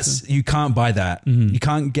 Like you can't buy that. You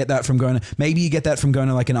can't get that from going to, maybe you get that from going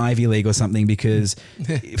to like an Ivy League or something, because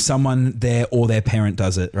if someone there or their parent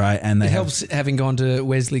does it, right? And helps having gone to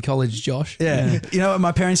Wesley College, Josh. Yeah.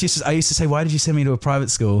 My parents I used to say, why did you send me to a private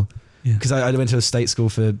school? Because I went to a state school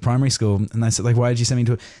for primary school, and they said, like, why did you send me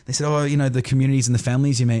to it? They said, the communities and the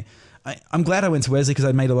families you meet. I'm glad I went to Wesley because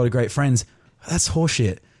I made a lot of great friends. That's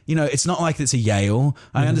horseshit. It's not like it's a Yale.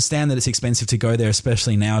 I understand that it's expensive to go there,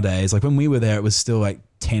 especially nowadays. Like when we were there, it was still like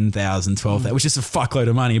 10,000, 12,000, which is a fuckload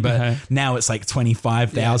of money. But now it's like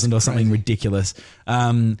 25,000 or something ridiculous.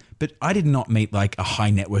 But I did not meet like a high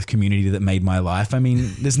net worth community that made my life. I mean,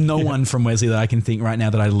 there's no one from Wesley that I can think right now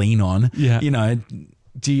that I lean on. Yeah.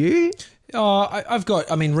 Do you? I've got,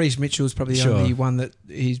 Reece Mitchell is probably the only one that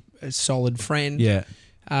he's a solid friend. Yeah.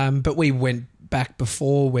 But we went back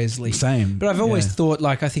before Wesley. Same. But I've always thought,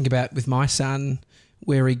 like, I think about with my son,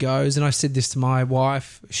 where he goes, and I said this to my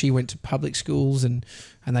wife. She went to public schools and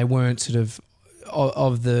they weren't sort of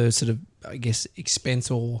the sort of, I guess,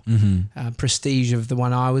 expense or prestige of the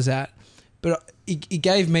one I was at. But it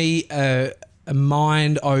gave me a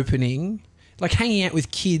mind opening, like hanging out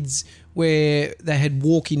with kids where they had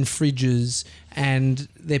walk-in fridges and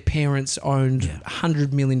their parents owned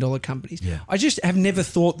 $100 million companies. Yeah. I just have never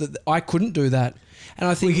thought that I couldn't do that. And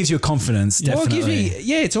I think it gives you a confidence, definitely. Well, it gives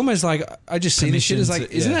me, it's almost like I just see this shit as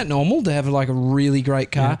like, isn't that normal to have like a really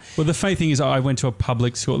great car? Yeah. Well, the funny thing is I went to a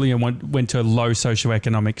public school and went to a low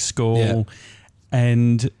socioeconomic school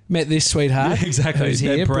and met this sweetheart. Yeah, exactly. Who's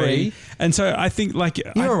here, Bree. And so I think like...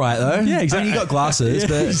 You're all right though. Yeah, exactly. You got glasses,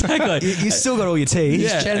 but exactly. You still got all your teeth.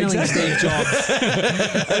 He's channeling Steve Jobs.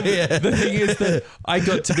 The thing is that I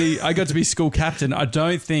got to be school captain. I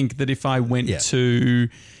don't think that if I went to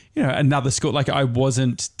another school, like I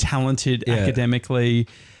wasn't talented academically.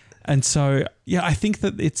 And so, I think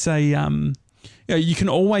that it's a... you can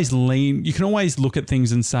always look at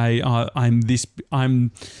things and say, I'm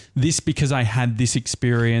this because I had this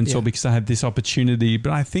experience or because I had this opportunity.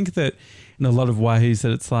 But I think that in a lot of ways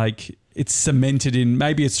that it's like, it's cemented in,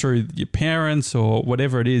 maybe it's through your parents or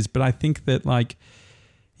whatever it is. But I think that like,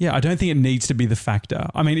 I don't think it needs to be the factor.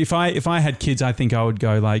 I mean, if I had kids, I think I would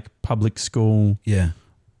go like public school. Yeah.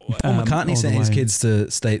 Paul McCartney sent his kids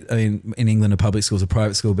to state, in England, a public school is a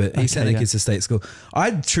private school, but he sent their kids to state school.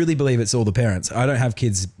 I truly believe it's all the parents. I don't have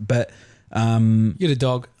kids, but... you got a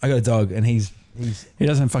dog. I got a dog, and he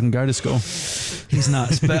doesn't fucking go to school. He's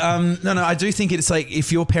nuts. But no, I do think it's like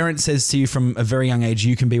if your parent says to you from a very young age,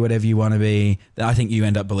 you can be whatever you want to be, then I think you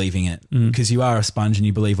end up believing it because you are a sponge and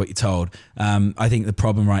you believe what you're told. I think the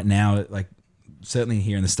problem right now, like certainly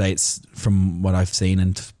here in the States, from what I've seen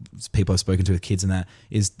and people I've spoken to with kids and that,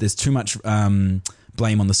 is there's too much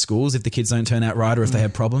blame on the schools if the kids don't turn out right or if they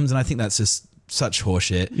have problems. And I think that's just such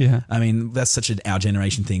horseshit. Yeah. I mean, that's such an our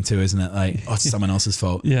generation thing too, isn't it? Like, it's someone else's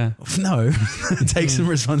fault. Yeah. No, take some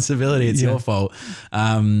responsibility. It's your fault.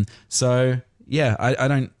 So yeah,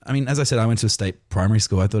 I mean, as I said, I went to a state primary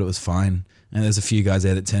school. I thought it was fine. And there's a few guys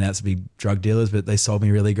there that turned out to be drug dealers, but they sold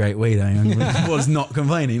me really great weed. I was not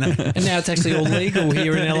complaining. And now it's actually all legal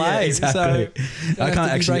here in LA. Yeah, exactly. So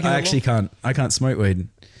I can't smoke weed.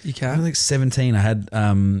 You can't? I was like 17. I had,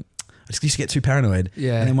 I just used to get too paranoid.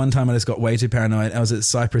 Yeah. And then one time I just got way too paranoid. I was at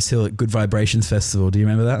Cypress Hill at Good Vibrations Festival. Do you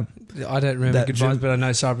remember that? I don't remember Good Vibes, but I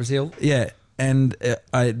know Cypress Hill. Yeah. and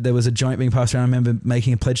there was a joint being passed around. I remember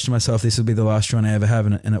making a pledge to myself, this would be the last joint I ever have,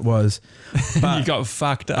 and it was. But you got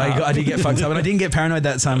fucked up. I did get fucked up, and I didn't get paranoid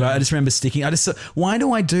that time, but I just remember sticking. Why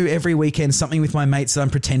do I do every weekend something with my mates that I'm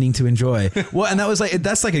pretending to enjoy? And that was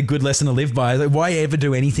that's like a good lesson to live by. Like, why ever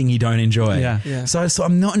do anything you don't enjoy? Yeah. So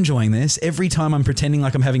I'm not enjoying this. Every time I'm pretending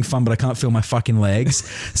like I'm having fun, but I can't feel my fucking legs.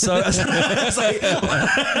 So I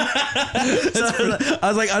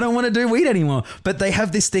was like, I don't want to do weed anymore. But they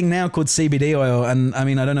have this thing now called CBD oil, and I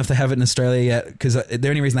mean, I don't know if they have it in Australia yet, because the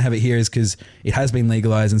only reason they have it here is because it has been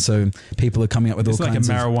legalized, and so people are coming up with all kinds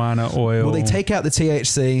of marijuana oil. Well, they take out the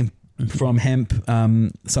THC from hemp,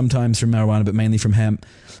 sometimes from marijuana, but mainly from hemp,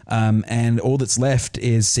 and all that's left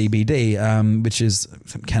is CBD, which is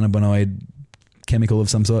some cannabinoid chemical of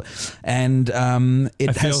some sort, and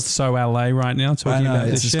it feel so LA right now talking about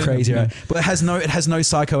this shit. It's crazy, right? But it has no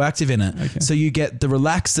psychoactive in it. Okay. So you get the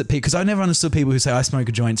relax that people, because I never understood people who say I smoke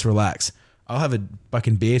a joint to relax. I'll have a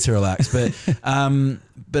fucking beer to relax, but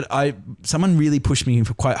someone really pushed me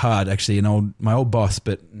quite hard, actually, my old boss,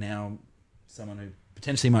 but now someone who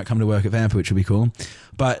potentially might come to work at Vampa, which would be cool.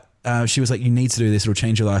 But she was like, you need to do this, it'll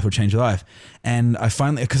change your life. And I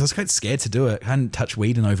finally, because I was quite scared to do it, I hadn't touched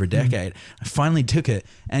weed in over a decade. I finally took it,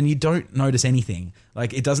 and you don't notice anything.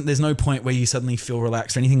 Like there's no point where you suddenly feel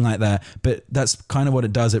relaxed or anything like that. But that's kind of what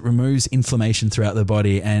it does. It removes inflammation throughout the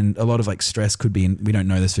body, and a lot of like stress could be, we don't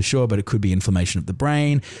know this for sure, but it could be inflammation of the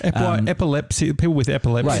brain. Epilepsy, people with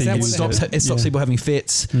epilepsy. Right, it stops people having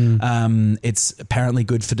fits. It's apparently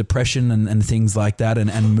good for depression and things like that,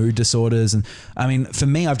 and mood disorders. And I mean, for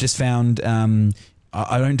me, I've just found,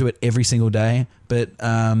 I don't do it every single day, but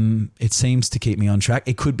it seems to keep me on track.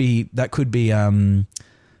 That could be a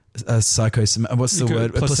what's the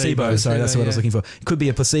word? Placebo. Sorry, that's what I was looking for. It could be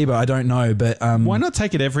a placebo. I don't know, but why not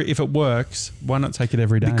take it if it works? Why not take it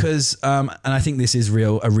every day? Because and I think this is a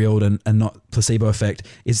real and not placebo effect.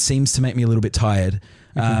 It seems to make me a little bit tired.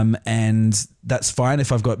 Okay. And that's fine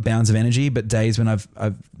if I've got bounds of energy, but days when I've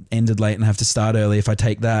ended late and have to start early, if I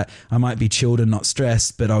take that, I might be chilled and not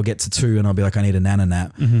stressed, but I'll get to 2 and I'll be like, I need a nana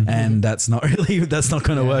nap. And that's not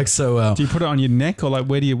going to work so well. Do you put it on your neck, or like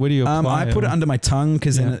where do you apply I put it under my tongue,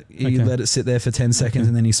 because then you let it sit there for 10 seconds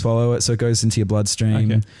and then you swallow it, so it goes into your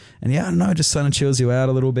bloodstream. Okay. And I don't know, it just kind of chills you out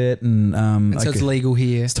a little bit. And so it's legal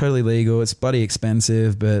here. It's totally legal. It's bloody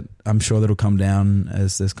expensive, but I'm sure that'll come down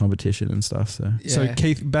as there's competition and stuff. So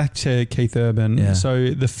Keith, back to Keith Urban. Yeah. So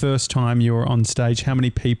the first time you were on stage, how many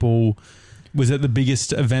people? Was it the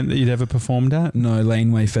biggest event that you'd ever performed at? No,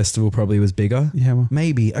 Laneway Festival probably was bigger. Yeah, well.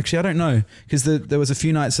 Maybe. Actually, I don't know, because there was a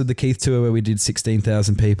few nights of the Keith tour where we did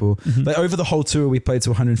 16,000 people. Like over the whole tour, we played to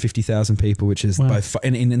 150,000 people, which is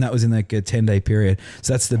and that was in like a 10-day period.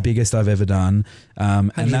 So that's the biggest I've ever done.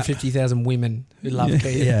 150,000 women who love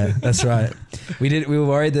Keith. Yeah, that's right. We were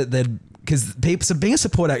worried that they'd. Because being a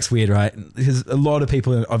support act's weird, right? Because a lot of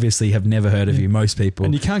people obviously have never heard of you. Most people,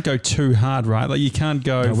 and you can't go too hard, right? Like you can't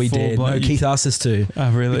go. No, we did. No, Keith asked us to.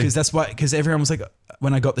 Oh, really? Because that's why. Because everyone was like,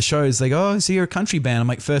 when I got the shows, they go, "Oh, so you're a country band?" I'm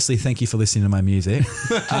like, firstly, thank you for listening to my music.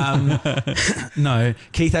 No,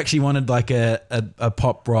 Keith actually wanted like a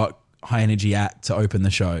pop rock high energy act to open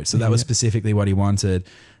the show, so that was specifically what he wanted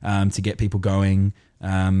to get people going.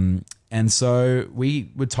 And so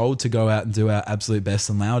we were told to go out and do our absolute best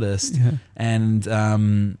and loudest. Yeah. And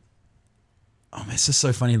it's just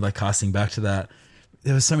so funny, like casting back to that.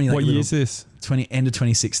 There was so many. Like, what year is this? End of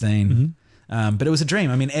 2016. But it was a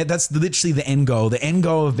dream. I mean, that's literally the end goal. The end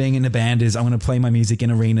goal of being in a band is I'm going to play my music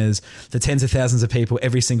in arenas for tens of thousands of people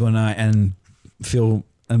every single night and feel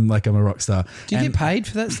like I'm a rock star. Do you get paid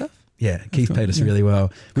for that stuff? Yeah, Keith paid us really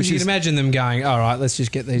well. Which you can imagine them going, all right, let's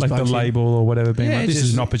just get these. Like the label or whatever being like, this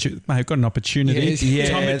is an opportunity. Mate, I've got an opportunity.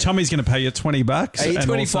 Yeah. Tommy's going to pay you $20 and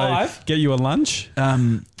 25. Get you a lunch.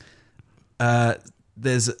 There's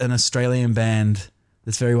an Australian band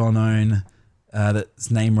that's very well known that's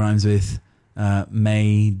name rhymes with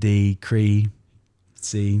May D Cree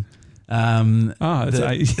C. It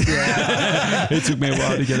took me a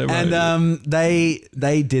while to get it right. And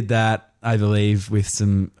they did that, I believe, with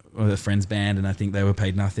some a friend's band, and I think they were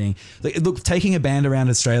paid nothing. Look, taking a band around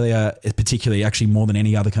Australia, particularly actually more than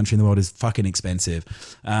any other country in the world, is fucking expensive.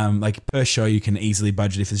 Like per show, you can easily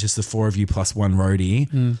budget if it's just the 4 of you plus one roadie.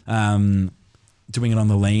 Doing it on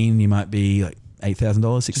the lean, you might be like $8,000,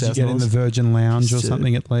 $6,000. Did you get in the Virgin Lounge or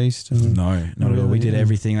something at least? No, not at all. We did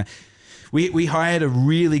everything. We hired a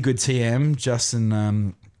really good TM,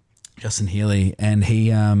 Justin Healy, and he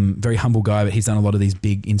very humble guy, but he's done a lot of these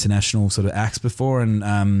big international sort of acts before,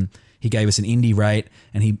 and He gave us an indie rate,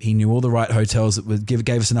 and he knew all the right hotels that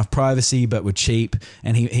gave us enough privacy but were cheap.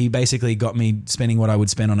 And he basically got me spending what I would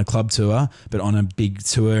spend on a club tour, but on a big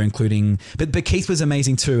tour, including. But Keith was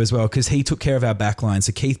amazing too as well, because he took care of our backline.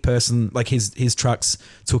 So Keith his trucks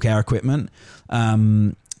took our equipment.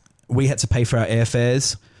 We had to pay for our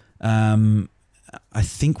airfares. I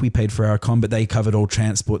think we paid for our accom, but they covered all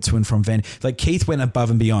transport to and from venue. Like Keith went above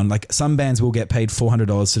and beyond. Like some bands will get paid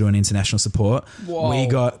 $400 to do an international support. Whoa. We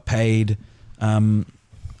got paid,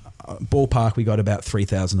 ballpark, we got about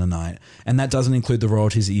 $3,000 a night, and that doesn't include the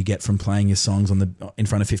royalties that you get from playing your songs in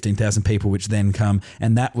front of 15,000 people, which then come.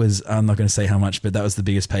 And that was, I'm not going to say how much, but that was the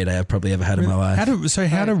biggest payday I've probably ever had in my life.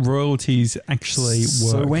 How do royalties actually work?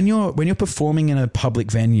 So when you're performing in a public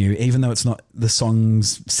venue, even though it's not the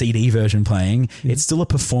song's CD version playing, it's still a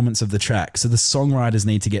performance of the track. So the songwriters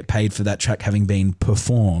need to get paid for that track having been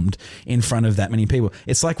performed in front of that many people.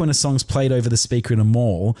 It's like when a song's played over the speaker in a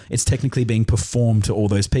mall, it's technically being performed to all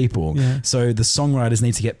those people. Yeah. So the songwriters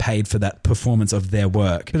need to get paid for that performance of their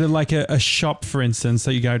work. But like a shop, for instance,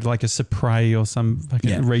 so you go to like a Supre or some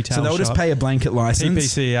retail So they'll shop. just pay a blanket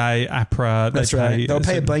license. PPCA, APRA. That's right. They'll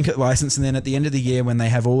pay a blanket license, and then at the end of the year, when they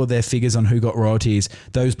have all of their figures on who got royalties,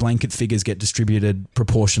 those blanket figures get distributed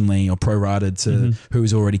proportionally or prorated to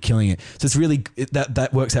who's already killing it. So it's really that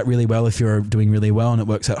works out really well if you're doing really well, and it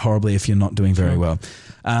works out horribly if you're not doing very well.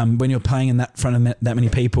 When you're playing in that front of that many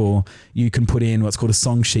people, you can put in what's called a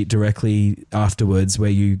song sheet directly afterwards, where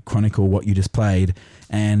you chronicle what you just played.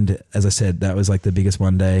 And as I said, that was like the biggest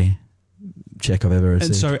one day check I've ever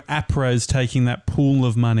received. And so APRA is taking that pool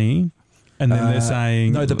of money, and then they're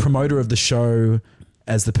saying, no, the promoter of the show,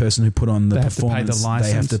 as the person who put on the performance,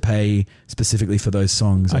 they have to pay specifically for those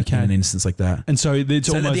songs in an instance like that. And so it's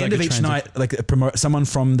almost at the end of each night, like someone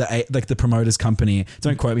from the promoter's company,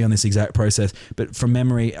 don't quote me on this exact process, but from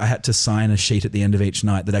memory, I had to sign a sheet at the end of each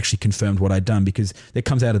night that actually confirmed what I'd done, because it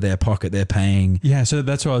comes out of their pocket. They're paying. Yeah, so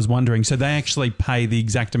that's what I was wondering. So they actually pay the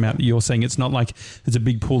exact amount that you're saying. It's not like there's a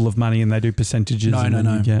big pool of money and they do percentages.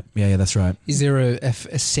 No. Yeah, that's right. Is there a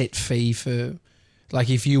set fee for, like,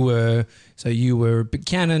 if you were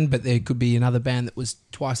Buchanan, but there could be another band that was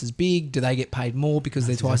twice as big? Do they get paid more because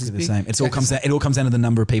they're twice as big? Same. It all comes down to the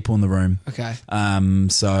number of people in the room. Okay.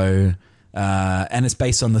 And it's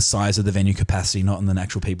based on the size of the venue capacity, not on the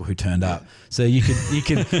actual people who turned up. So you could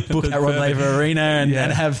book at Rod Laver Arena and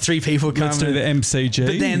have 3 people come. Let's do the MCG.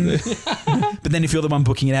 But then if you're the one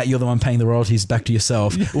booking it out, you're the one paying the royalties back to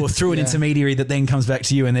yourself, or through an intermediary that then comes back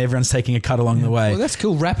to you, and everyone's taking a cut along the way. Well, that's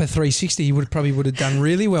cool. Rapper 360, he would have done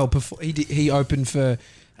really well. He opened for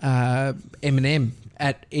Eminem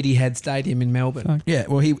at Etihad Stadium in Melbourne. Yeah,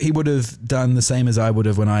 well, he would have done the same as I would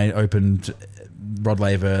have when I opened Rod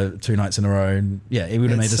Laver 2 nights in a row. And he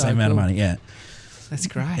would have made the same amount of money. Yeah, that's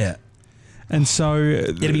great. Yeah. And so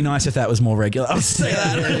it'd be nice if that was more regular. I'll say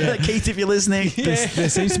that. Keith, if you're listening. There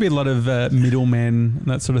seems to be a lot of middlemen and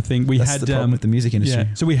that sort of thing. That's the problem with the music industry.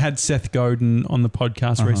 Yeah. So we had Seth Godin on the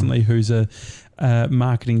podcast recently, who's a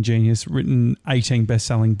marketing genius, written 18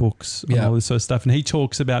 best-selling books and all this sort of stuff. And he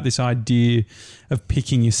talks about this idea of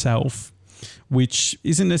picking yourself, which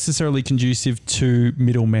isn't necessarily conducive to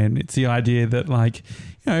middlemen. It's the idea that, like,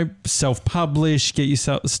 self-publish, get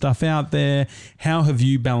your stuff out there. How have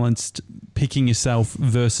you balanced picking yourself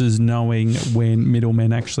versus knowing when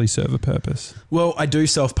middlemen actually serve a purpose? Well, I do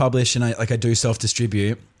self-publish and I do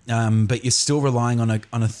self-distribute. But you're still relying on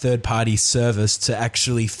a third-party service to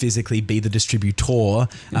actually physically be the distributor.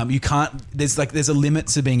 You can't. There's a limit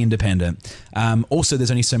to being independent. Also,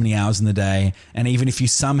 there's only so many hours in the day, and even if you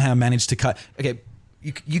somehow manage to cut,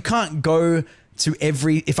 you can't go to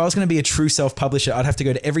every. If I was going to be a true self-publisher, I'd have to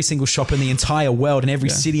go to every single shop in the entire world and every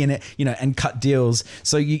city in it, and cut deals.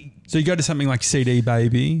 So you go to something like CD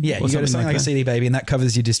Baby. Yeah, you go to something like a CD Baby, and that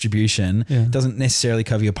covers your distribution. Yeah. It doesn't necessarily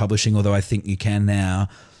cover your publishing, although I think you can now.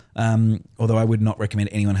 Although I would not recommend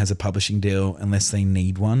anyone has a publishing deal unless they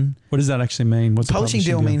need one. What does that actually mean? What's publishing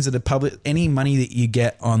deal? Means that any money that you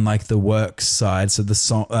get on like the work side, so the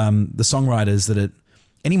songwriters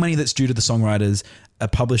any money that's due to the songwriters, a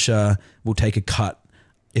publisher will take a cut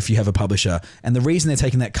if you have a publisher. And the reason they're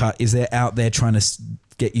taking that cut is they're out there trying to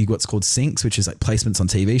get you what's called syncs, which is like placements on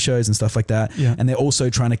TV shows and stuff like that. Yeah. And they're also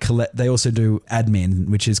trying to collect, they also do admin,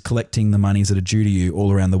 which is collecting the monies that are due to you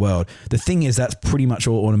all around the world. The thing is that's pretty much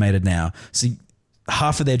all automated now. So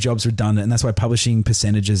half of their jobs are redundant, and that's why publishing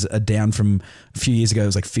percentages are down from a few years ago. It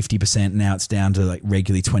was like 50%. Now it's down to like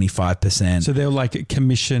regularly 25%. So they're like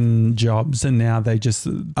commission jobs, and now they're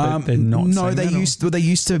not. No, they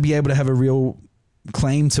used to be able to have a real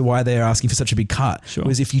claim to why they're asking for such a big cut. Sure.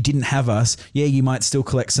 Was if you didn't have us, you might still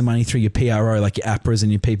collect some money through your PRO, like your APRAs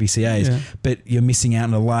and your PPCAs, but you're missing out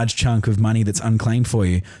on a large chunk of money that's unclaimed for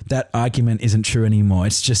you. That argument isn't true anymore.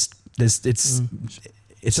 It's just it's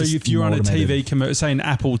so just if you're on a automated. TV commercial, say an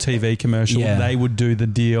Apple TV commercial, they would do the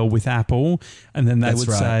deal with Apple, and then they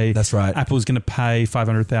would say, "That's right, Apple's going to pay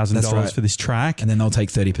 $500,000 for this track," and then they'll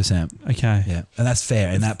take 30%. Okay, yeah, and that's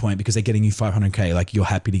fair in that point because they're getting you $500K. Like you're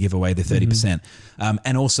happy to give away the 30%,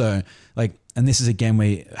 and also like, and this is again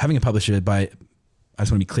where having a publisher I just want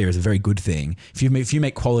to be clear, is a very good thing. If you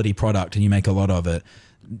make quality product and you make a lot of it,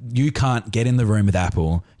 you can't get in the room with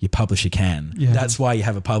Apple, your publisher can. Yeah. That's why you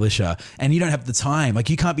have a publisher. And you don't have the time. Like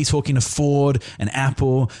you can't be talking to Ford and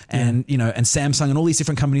Apple and and Samsung and all these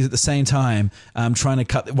different companies at the same time, trying to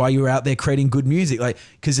cut while you're out there creating good music. Like,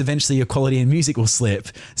 because eventually your quality in music will slip.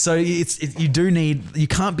 So you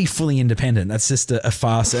can't be fully independent. That's just a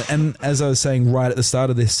farce. And as I was saying right at the start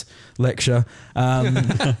of this lecture,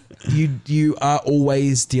 you are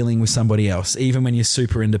always dealing with somebody else, even when you're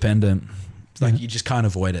super independent. Like you just can't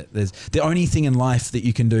avoid it. There's the only thing in life that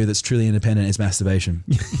you can do that's truly independent is masturbation.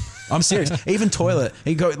 I'm serious. Even toilet,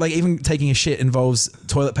 even taking a shit involves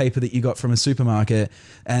toilet paper that you got from a supermarket,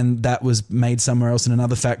 and that was made somewhere else in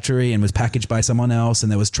another factory and was packaged by someone else,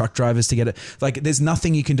 and there was truck drivers to get it. Like there's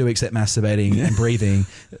nothing you can do except masturbating and breathing.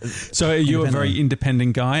 So you're a very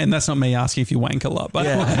independent guy, and that's not me asking if you wank a lot, by the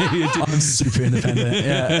way. I'm super independent.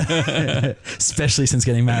 Yeah, especially since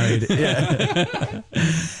getting married. Yeah,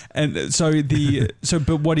 and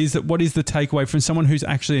but what is the takeaway from someone who's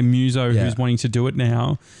actually a muso who's wanting to do it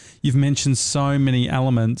now? You've mentioned so many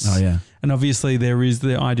elements. Oh yeah. And obviously there is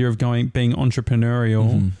the idea of being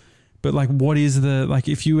entrepreneurial. But like, what is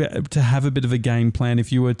if you were to have a bit of a game plan,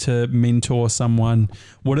 if you were to mentor someone,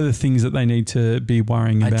 what are the things that they need to be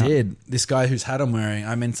worrying about? I did. This guy whose hat I'm wearing,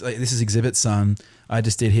 this is Exhibit's son. I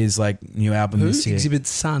just did his new album this year.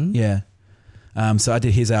 Exhibit's son? Yeah. So I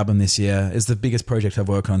did his album this year. It's the biggest project I've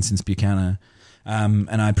worked on since Buchanan.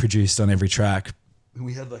 And I produced on every track.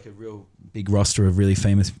 We had like a real big roster of really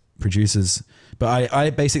famous producers. But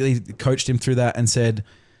I basically coached him through that and said,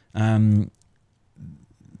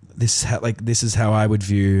 this is how I would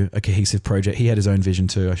view a cohesive project. He had his own vision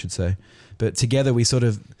too, I should say. But together we sort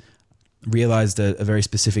of realized a very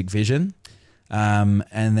specific vision.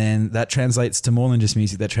 And then that translates to more than just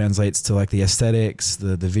music. That translates to like the aesthetics,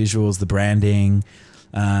 the visuals, the branding,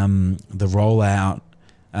 the rollout,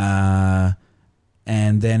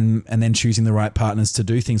 and then choosing the right partners to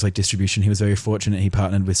do things like distribution. He was very fortunate. He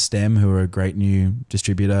partnered with STEM, who are a great new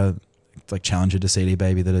distributor, like challenger to CD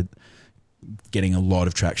Baby, that are getting a lot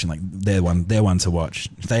of traction. Like they're one to watch.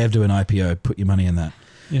 If they have to do an IPO, put your money in that.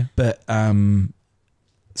 Yeah. But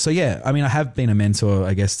so yeah, I mean, I have been a mentor,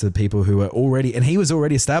 I guess, to people who are already, and he was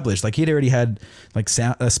already established. Like he'd already had like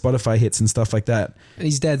Spotify hits and stuff like that. And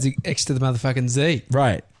his dad's X to the motherfucking Z.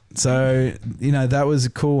 Right. So, that was a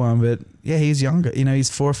cool one, but yeah, he's younger, he's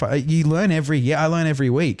 4 or 5. You learn every year. I learn every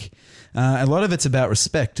week. A lot of it's about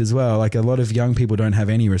respect as well. Like a lot of young people don't have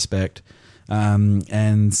any respect.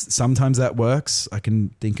 And sometimes that works. I can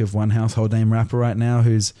think of one household name rapper right now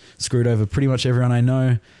who's screwed over pretty much everyone I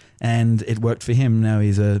know, and it worked for him. Now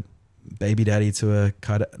he's a baby daddy to a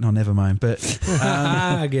no, never mind. But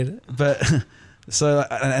I get it. But so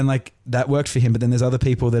and like that worked for him. But then there's other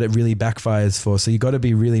people that it really backfires for. So you got to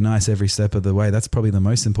be really nice every step of the way. That's probably the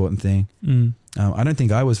most important thing. I don't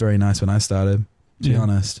think I was very nice when I started, to be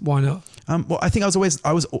honest. Why not? Well, I think I've always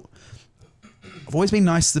been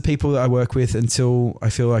nice to the people that I work with until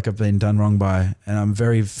I feel like I've been done wrong by, and I'm a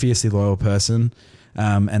very fiercely loyal person,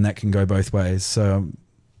 and that can go both ways. So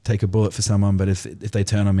take a bullet for someone, but if they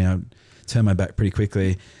turn on me, I'll turn my back pretty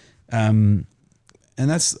quickly. And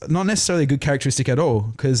that's not necessarily a good characteristic at all,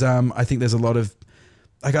 because I think there's a lot of,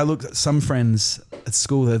 like, I look at some friends at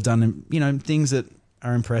school that have done, things that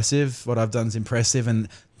are impressive. What I've done is impressive, and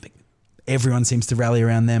everyone seems to rally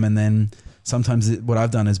around them, and then sometimes what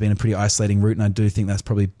I've done has been a pretty isolating route, and I do think that's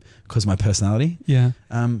probably because of my personality. Yeah.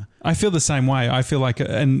 I feel the same way. I feel like,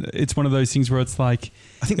 and it's one of those things where it's like,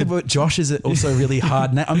 I think the word Josh is also a really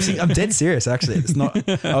hard name. I'm dead serious, actually. It's not,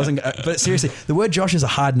 but seriously, the word Josh is a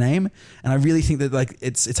hard name, and I really think that like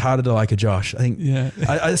it's harder to like a Josh. I think. Yeah.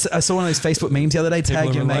 I saw one of those Facebook memes the other day.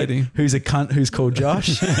 Tag your mate who's a cunt who's called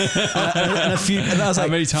Josh, and I was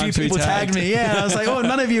like, a few people tagged me. Yeah, and I was like, oh,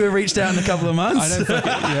 none of you have reached out in a couple of months. I don't.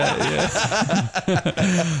 Yeah.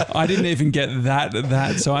 I didn't even get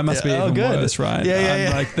that. So I must be even worse, right?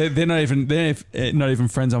 Yeah. Like they're not even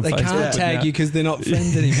friends on Facebook. They can't tag you because they're not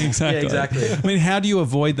friends anymore. Exactly. I mean, how do you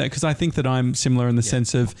avoid that? Because I think that I'm similar in the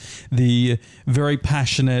sense of the very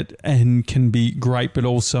passionate and can be great, but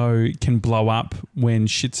also can blow up when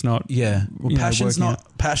shit's not. Yeah, well, passion's not.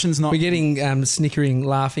 We're getting snickering,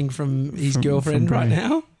 laughing from his girlfriend right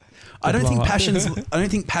now. I don't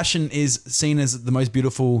think passion is seen as the most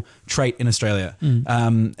beautiful trait in Australia,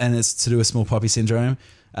 and it's to do with small poppy syndrome,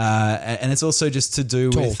 and it's also just to do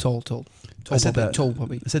with tall poppy. I said tall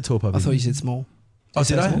poppy. I thought you said small. Oh,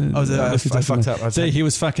 did I? I fucked up. See, he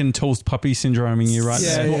was fucking tall puppy syndroming you right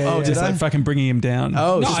there. Oh, did I? Like fucking bringing him down.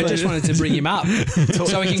 Oh, no, I just wanted to bring him up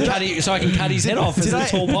so I can cut his head off as a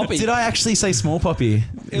tall poppy. Did I actually say small poppy?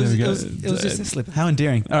 It was just a slip. How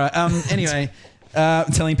endearing. All right. Anyway.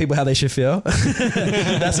 Telling people how they should feel.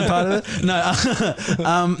 That's a part of it.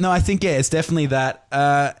 No, I think it's definitely that.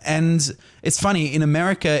 And it's funny in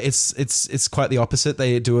America, it's quite the opposite.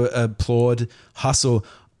 They do applaud hustle.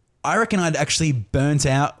 I reckon I'd actually burnt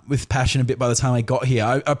out with passion a bit by the time I got here.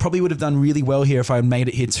 I probably would have done really well here if I had made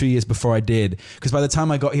it here 2 years before I did. Because by the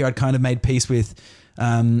time I got here, I'd kind of made peace with.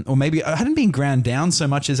 Or maybe I hadn't been ground down so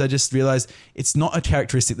much as I just realized it's not a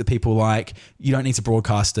characteristic that people like. You don't need to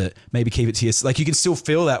broadcast it. Maybe keep it to yourself. Like you can still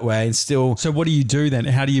feel that way and still. So what do you do then?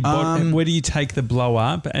 How do you? Where do you take the blow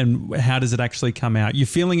up and how does it actually come out? You're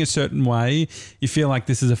feeling a certain way. You feel like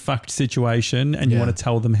this is a fucked situation and you want to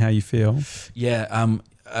tell them how you feel. Yeah.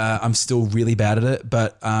 I'm still really bad at it,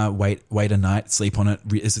 but wait a night, sleep on it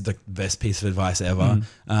is the best piece of advice ever.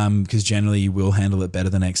 Because generally you will handle it better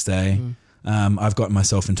the next day. I've gotten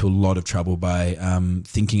myself into a lot of trouble by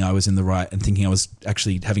thinking I was in the right and thinking I was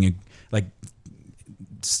actually having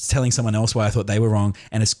telling someone else why I thought they were wrong,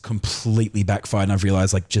 and it's completely backfired. And I've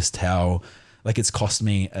realized just how it's cost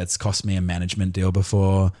me a management deal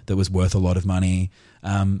before that was worth a lot of money.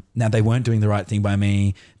 Now they weren't doing the right thing by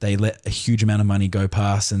me. They let a huge amount of money go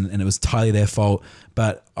past and it was entirely their fault,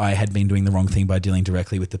 but I had been doing the wrong thing by dealing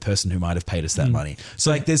directly with the person who might have paid us that money.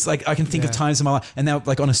 So there's I can think of times in my life, and now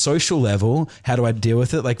on a social level, how do I deal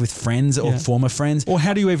with it? With friends or former friends? Or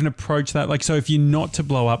how do you even approach that? So if you're not to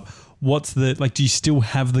blow up, what's the, do you still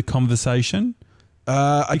have the conversation?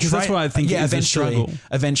 Because that's what I think is a struggle.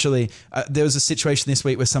 Eventually. There was a situation this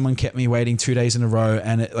week where someone kept me waiting 2 days in a row,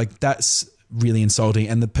 and that's really insulting.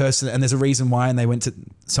 And there's a reason why, and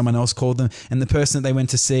someone else called them, and the person that they went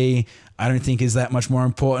to see, I don't think is that much more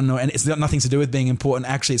important, and it's got nothing to do with being important.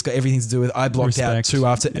 Actually, it's got everything to do with I blocked out too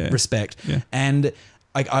after respect. Yeah. And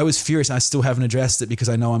I was furious, and I still haven't addressed it because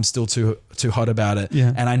I know I'm still too hot about it,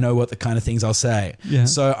 and I know what the kind of things I'll say. Yeah.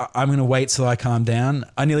 So I'm going to wait till I calm down.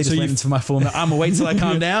 I nearly just went into my full. I'm going to wait till I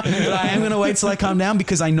calm down, but I am going to wait till I calm down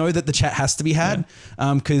because I know that the chat has to be had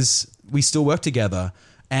because we still work together,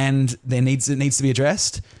 and it needs to be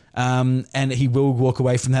addressed. And he will walk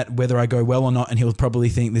away from that whether I go well or not, and he'll probably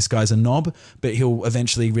think this guy's a knob, but he'll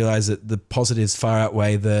eventually realize that the positives far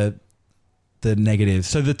outweigh the negatives.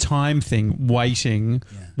 So the time thing, waiting,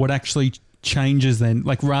 what actually changes then?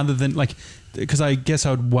 Rather than because I guess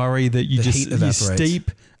I would worry that you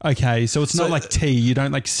steep. Okay, so it's not like tea. You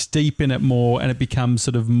don't steep in it more, and it becomes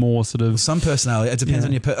more some personality. It depends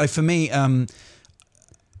on your. For me,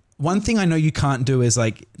 one thing I know you can't do is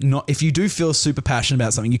not if you do feel super passionate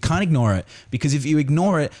about something, you can't ignore it, because if you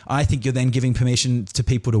ignore it, I think you're then giving permission to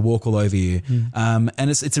people to walk all over you. And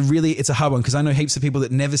it's a hard one, because I know heaps of people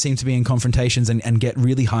that never seem to be in confrontations and get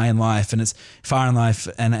really high in life, and it's far in life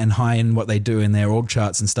and high in what they do in their org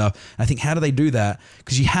charts and stuff. And I think, how do they do that?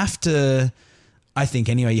 Because you have to, I think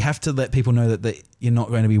anyway, you have to let people know that you're not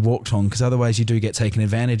going to be walked on, because otherwise you do get taken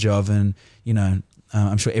advantage of. And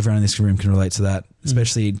I'm sure everyone in this room can relate to that,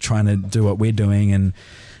 especially trying to do what we're doing. And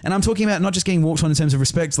I'm talking about not just getting walked on in terms of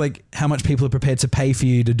respect, how much people are prepared to pay for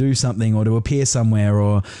you to do something or to appear somewhere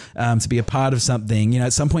or to be a part of something.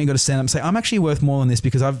 At some point you've got to stand up and say, I'm actually worth more than this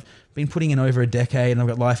because I've been putting in over a decade and I've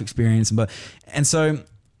got life experience. And so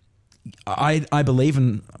I believe,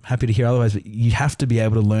 and I'm happy to hear otherwise, but you have to be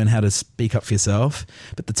able to learn how to speak up for yourself.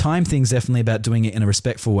 But the time thing's definitely about doing it in a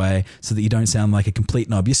respectful way so that you don't sound like a complete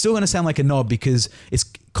knob. You're still going to sound like a knob because it's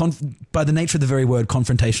by the nature of the very word,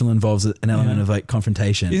 confrontational involves an element of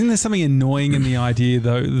confrontation. Isn't there something annoying in the idea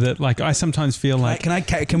though that I sometimes feel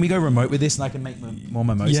can we go remote with this and I can make more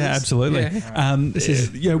mimosas? Yeah, absolutely. Yeah. This is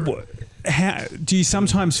how do you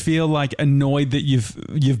sometimes feel annoyed that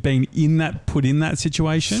you've been put in that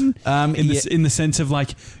situation? In the sense of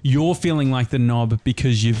you're feeling like the knob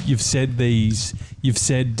because you've had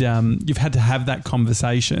to have that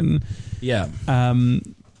conversation. Yeah.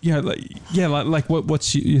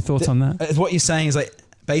 What's your thoughts on that? What you're saying is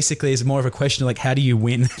basically is more of a question of like, how do you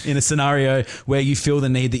win in a scenario where you feel the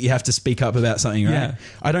need that you have to speak up about something, right? Yeah.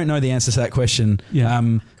 I don't know the answer to that question.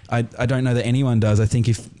 Yeah. I don't know that anyone does. I think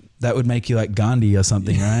if that would make you like Gandhi or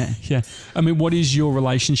something, right? Yeah. I mean, what is your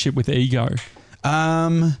relationship with ego?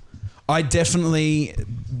 I definitely,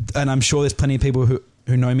 and I'm sure there's plenty of people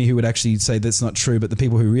who know me who would actually say that's not true, but the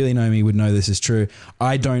people who really know me would know this is true.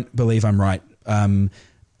 I don't believe I'm right.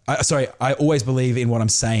 I always believe in what I'm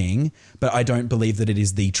saying, but I don't believe that it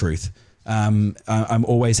is the truth. I'm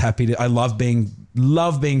always happy to, I love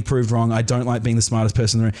being proved wrong. I don't like being the smartest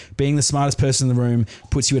person in the room. Being the smartest person in the room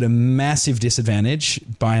puts you at a massive disadvantage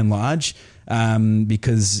by and large,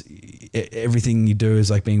 because everything you do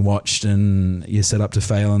is like being watched and you're set up to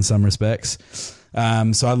fail in some respects.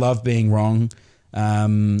 So I love being wrong.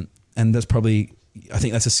 And that's probably, I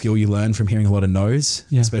think that's a skill you learn from hearing a lot of no's,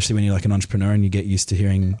 especially when you're like an entrepreneur and you get used to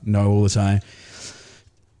hearing no all the time.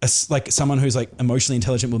 Like someone who's like emotionally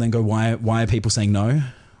intelligent will then go, why are people saying no?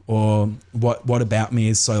 Or what about me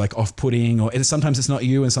is so like off-putting, or sometimes it's not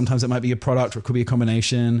you and sometimes it might be a product, or it could be a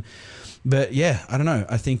combination. But yeah, I don't know.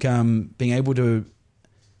 I think being able to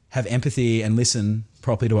have empathy and listen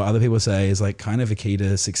properly to what other people say is like kind of a key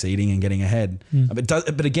to succeeding and getting ahead.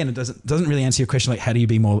 But again, it doesn't really answer your question like how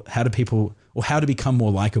to become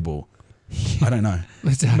more likable. I don't know.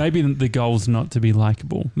 Maybe the goal's not to be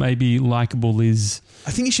likable. Maybe likable is... I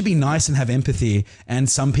think you should be nice and have empathy, and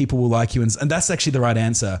some people will like you, and that's actually the right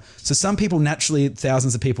answer. So some people naturally,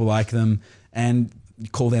 thousands of people like them and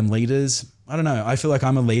call them leaders. I don't know. I feel like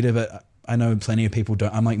I'm a leader, but I know plenty of people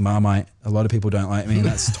don't. I'm like Marmite. A lot of people don't like me, and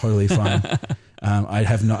that's totally fine.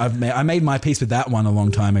 I made my peace with that one a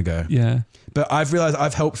long time ago. Yeah. But I've realized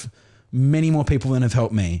I've helped many more people than have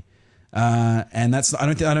helped me. And that's,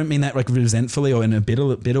 I don't mean that like resentfully or in a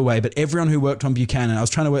bitter way, but everyone who worked on Buchanan, I was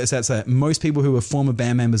trying to work this out, so that most people who were former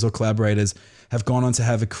band members or collaborators have gone on to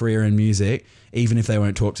have a career in music, even if they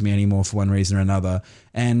won't talk to me anymore for one reason or another.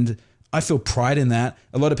 And I feel pride in that.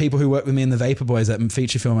 A lot of people who worked with me in the Vapor Boys, that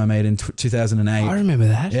feature film I made in 2008. I remember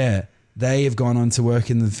that. Yeah. They have gone on to work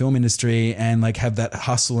in the film industry and like have that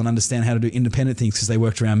hustle and understand how to do independent things because they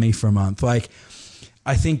worked around me for a month. Like,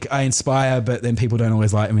 I think I inspire, but then people don't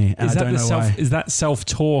always like me, and I don't know why. Is that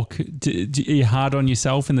self-talk? Are you hard on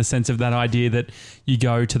yourself in the sense of that idea that you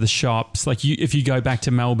go to the shops? Like, if you go back to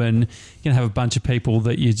Melbourne, you're going to have a bunch of people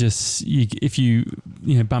that if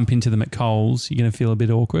you bump into them at Coles, you're going to feel a bit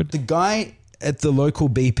awkward. The guy at the local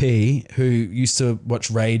BP who used to watch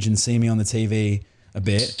Rage and see me on the TV a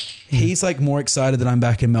bit, he's like more excited that I'm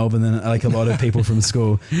back in Melbourne than like a lot of people from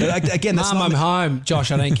school. But again, that's Mum, I'm home.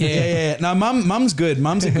 Josh, I don't care. Yeah. No, Mum's good.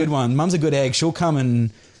 Mum's a good one. Mum's a good egg. She'll come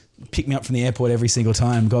and pick me up from the airport every single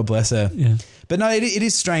time. God bless her. Yeah. But no, it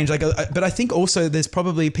is strange. Like, but I think also there's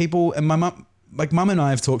probably people, and my mum, like Mum and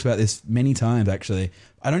I have talked about this many times actually.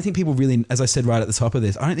 I don't think people really, as I said right at the top of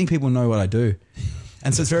this, I don't think people know what I do.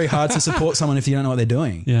 And so it's very hard to support someone if you don't know what they're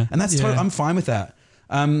doing. Yeah. And that's I'm fine with that.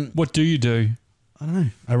 What do you do? I don't know.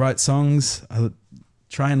 I write songs. I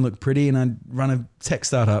try and look pretty, and I run a tech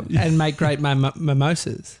startup and make great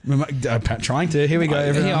mimosas. Trying to. Here we go.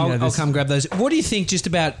 Everyone. I'll come grab those. What do you think just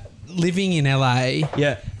about living in LA?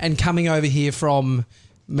 Yeah. And coming over here from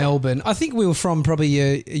Melbourne? I think we were from probably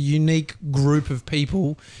a unique group of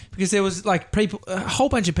people, because there was like a whole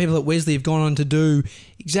bunch of people at Wesley have gone on to do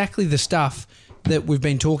exactly the stuff that we've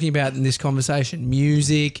been talking about in this conversation: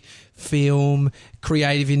 music, film,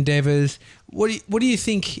 creative endeavours. What do you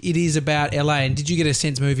think it is about LA? And did you get a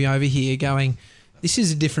sense moving over here going, this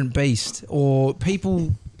is a different beast? Or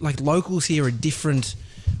people like locals here are different?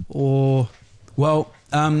 Or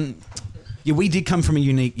we did come from a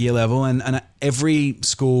unique year level, and every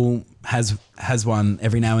school has one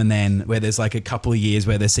every now and then where there's like a couple of years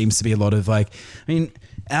where there seems to be a lot of like, I mean,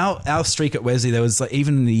 our streak at Wesley, there was like,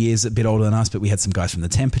 even in the years a bit older than us, but we had some guys from the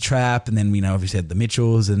Temper Trap, and then we obviously had the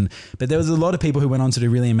Mitchells, but there was a lot of people who went on to do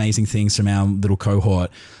really amazing things from our little cohort,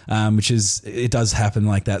 it does happen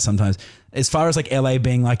like that sometimes. As far as like LA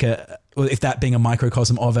being like if that being a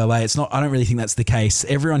microcosm of LA, it's not. I don't really think that's the case.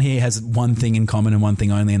 Everyone here has one thing in common and one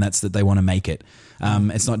thing only, and that's that they want to make it.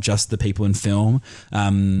 It's not just the people in film.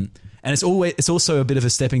 And it's also a bit of a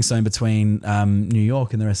stepping stone between New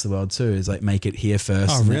York and the rest of the world too. Is like make it here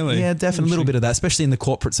first. Oh, really? Yeah, definitely a little bit of that, especially in the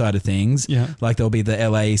corporate side of things. Yeah. Like there'll be the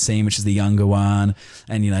LA scene, which is the younger one,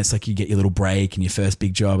 and it's like you get your little break and your first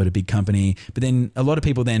big job at a big company. But then a lot of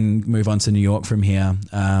people then move on to New York from here.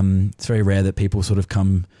 It's very rare that people sort of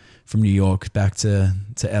come from New York back to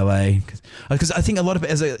LA, because I think a lot of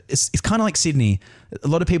it it's kind of like Sydney. A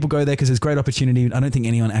lot of people go there because there's great opportunity. I don't think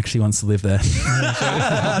anyone actually wants to live there.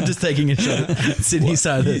 I'm just taking a shot at Sydney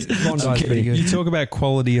side. Bondi's pretty good. You talk about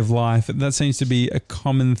quality of life. That seems to be a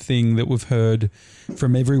common thing that we've heard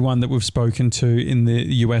from everyone that we've spoken to in the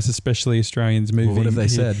US, especially Australians moving. Well, what have they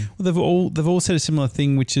here. said? Well, they've all said a similar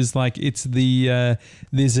thing, which is like it's the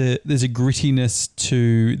there's a grittiness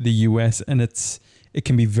to the US, and it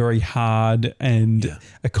can be very hard. And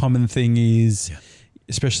a common thing is,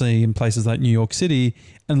 especially in places like New York City,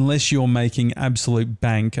 unless you're making absolute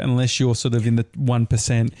bank, unless you're sort of in the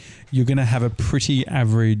 1%, you're going to have a pretty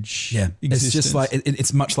average existence. It's just like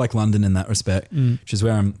it's much like London in that respect, which is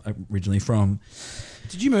where I'm originally from.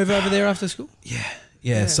 Did you move over there after school?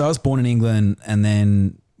 Yeah. So I was born in England, and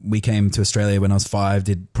then we came to Australia when I was 5,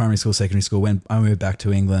 did primary school, secondary school. When I moved back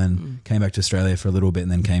to England, came back to Australia for a little bit,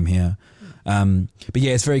 and then came here. But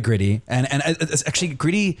yeah, it's very gritty, and it's actually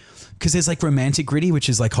gritty because there's like romantic gritty, which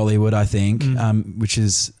is like Hollywood, I think, which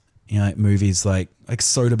is, you know, movies like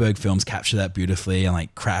Soderbergh films capture that beautifully, and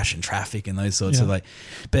like Crash and Traffic and those sorts of like,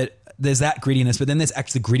 but there's that grittiness, but then there's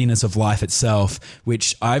actually the grittiness of life itself,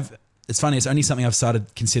 which it's funny, it's only something I've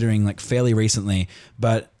started considering like fairly recently,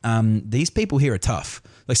 but these people here are tough.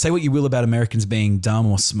 Like, say what you will about Americans being dumb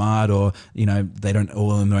or smart, or, you know,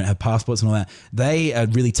 all of them don't have passports and all that. They are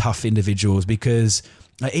really tough individuals, because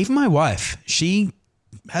even my wife, she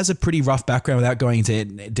has a pretty rough background without going into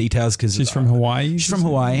details, because she's from Hawaii. She's from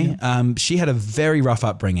Hawaii. Yeah. She had a very rough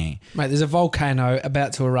upbringing. Mate, there's a volcano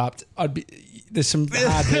about to erupt. There's some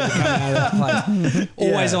hard people coming out of that place.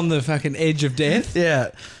 Always on the fucking edge of death.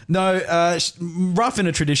 Yeah. No, rough in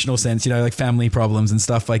a traditional sense, you know, like family problems and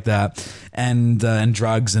stuff like that, and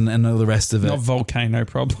drugs and all the rest of it. Not volcano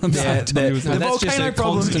problems. Yeah, that's volcano just a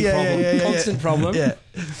problem. constant problem. Constant problem. Yeah.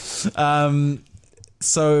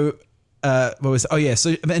 So, what was? Oh yeah.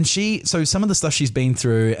 So some of the stuff she's been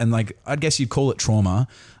through, and like, I guess you'd call it trauma.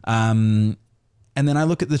 And then I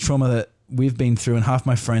look at the trauma that we've been through, and half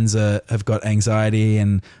my friends have got anxiety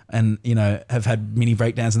and you know, have had mini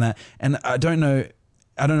breakdowns and that. And I don't know,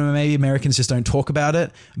 maybe Americans just don't talk about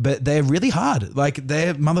it, but they're really hard. Like,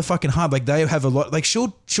 they're motherfucking hard. Like, they have a lot, like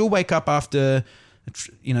she'll wake up after,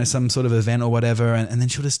 you know, some sort of event or whatever, and then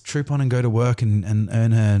she'll just troop on and go to work and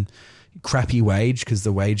earn her crappy wage, because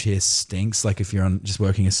the wage here stinks. Like, if you're just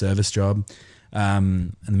working a service job,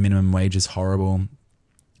 and the minimum wage is horrible.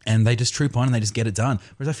 And they just troop on and they just get it done.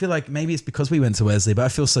 Whereas I feel like maybe it's because we went to Wesley, but I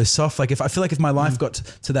feel so soft. Like, if my life got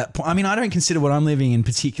to that point, I mean, I don't consider what I'm living in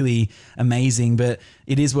particularly amazing, but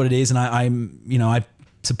it is what it is. And I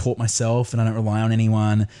support myself and I don't rely on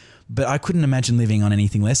anyone, but I couldn't imagine living on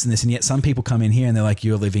anything less than this. And yet some people come in here and they're like,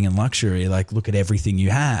 you're living in luxury. Like, look at everything you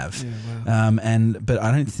have. Yeah, wow. But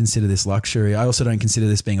I don't consider this luxury. I also don't consider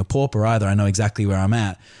this being a pauper either. I know exactly where I'm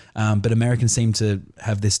at. But Americans seem to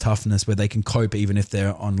have this toughness where they can cope even if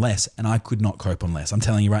they're on less. And I could not cope on less. I'm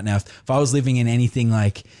telling you right now, if I was living in anything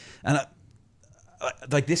like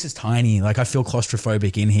this is tiny. Like, I feel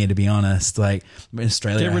claustrophobic in here, to be honest. Like, in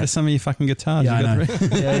Australia, get rid of some of your fucking guitars. Yeah, I know.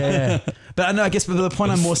 yeah. But I know. I guess, but the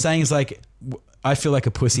point I'm more saying is, like, I feel like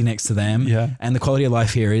a pussy next to them. Yeah. And the quality of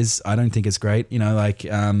life here is, I don't think it's great. You know, like,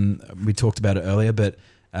 we talked about it earlier, but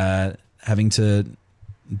having to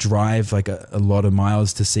drive like a lot of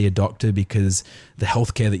miles to see a doctor because the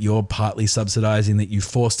healthcare that you're partly subsidizing, that you're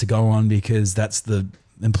forced to go on because that's the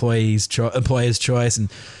employer's choice, and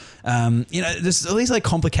you know, there's all these like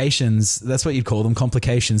complications. That's what you'd call them,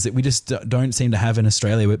 complications, that we just don't seem to have in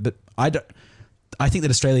Australia. But I think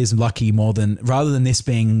that Australia is lucky rather than this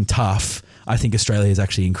being tough. I think Australia is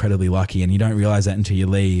actually incredibly lucky, and you don't realize that until you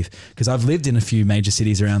leave. Because I've lived in a few major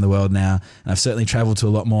cities around the world now, and I've certainly traveled to a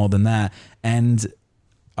lot more than that. And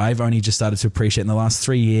I've only just started to appreciate in the last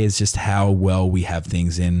 3 years just how well we have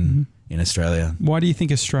things in Australia. Why do you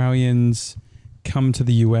think Australians come to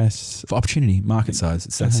the US? For opportunity, market size.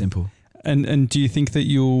 It's that simple. And do you think that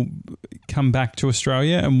you'll come back to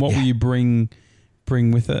Australia, and what will you bring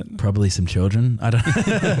with it? Probably some children. I don't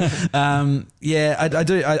I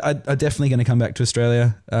do. I'm definitely going to come back to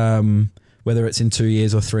Australia, whether it's in 2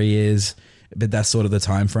 years or 3 years, but that's sort of the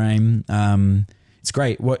time frame. It's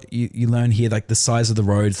great what you learn here, like the size of the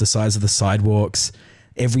roads, the size of the sidewalks.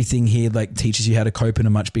 Everything here like teaches you how to cope in a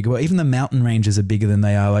much bigger way. Even the mountain ranges are bigger than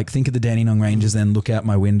they are. Like, think of the Dandenong Ranges, then look out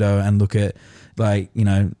my window and look at, like, you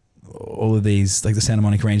know, all of these, like the Santa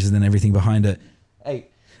Monica Ranges and then everything behind it. Hey,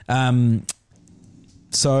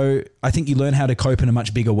 So I think you learn how to cope in a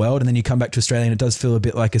much bigger world, and then you come back to Australia and it does feel a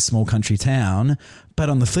bit like a small country town. But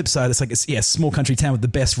on the flip side, it's like, a small country town with the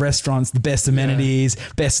best restaurants, the best amenities,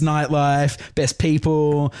 best nightlife, best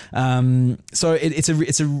people. So it's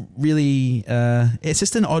a really, it's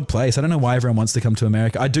just an odd place. I don't know why everyone wants to come to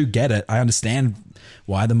America. I do get it. I understand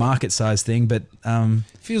why, the market size thing, but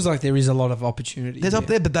feels like there is a lot of opportunity. There's up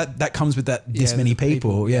there, but that comes with this many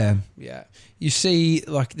people. Yeah. You see,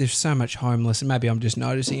 like, there's so much homeless, and maybe I'm just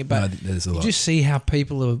noticing it, but there's a lot. You just see how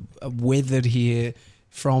people are weathered here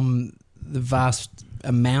from the vast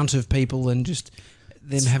amount of people and just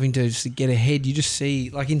them having to just get ahead. You just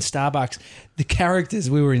see, like in Starbucks, the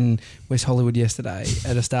characters. We were in West Hollywood yesterday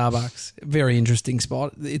at a Starbucks, very interesting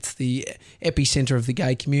spot. It's the epicenter of the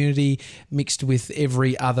gay community, mixed with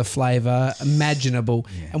every other flavour imaginable.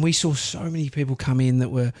 Yeah. And we saw so many people come in that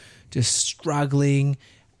were just struggling,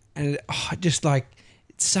 and just like,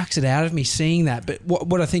 it sucks it out of me seeing that. But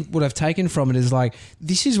what I've taken from it is like,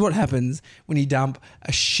 this is what happens when you dump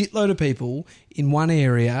a shitload of people in one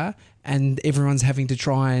area and everyone's having to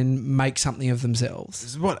try and make something of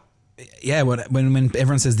themselves. When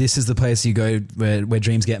everyone says this is the place you go where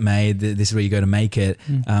dreams get made, this is where you go to make it.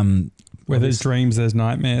 Where there's dreams, there's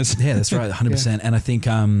nightmares. Yeah, that's right, 100%. Yeah. And I think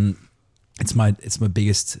it's my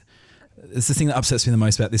biggest. It's the thing that upsets me the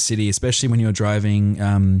most about this city, especially when you're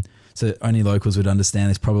driving. So only locals would understand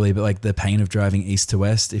this probably, but like the pain of driving east to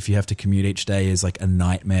west, if you have to commute each day, is like a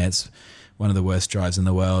nightmare. It's one of the worst drives in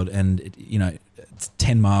the world, and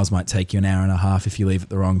 10 miles might take you an hour and a half if you leave at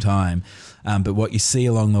the wrong time. But what you see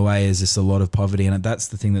along the way is just a lot of poverty, and that's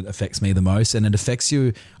the thing that affects me the most. And it affects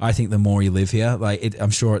you, I think, the more you live here.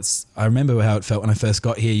 I remember how it felt when I first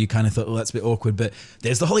got here. You kind of thought, well, that's a bit awkward, but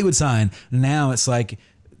there's the Hollywood sign. Now it's like,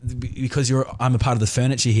 because I'm a part of the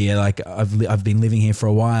furniture here, like I've been living here for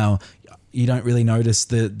a while, you don't really notice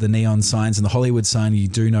the neon signs and the Hollywood sign. You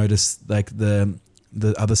do notice like the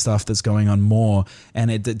other stuff that's going on more, and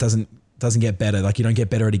it doesn't get better. Like, you don't get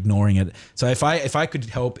better at ignoring it. So if I could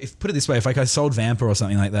help, put it this way, if I sold Vampa or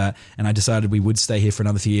something like that, and I decided we would stay here for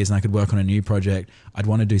another few years and I could work on a new project, I'd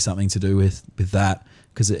want to do something to do with that,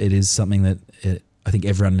 because it is something that I think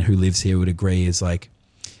everyone who lives here would agree is like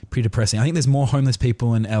pretty depressing. I think there's more homeless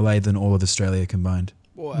people in LA than all of Australia combined.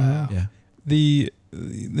 Wow. Yeah. The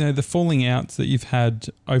falling outs that you've had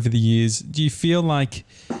over the years, do you feel like,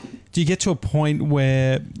 do you get to a point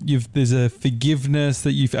where there's a forgiveness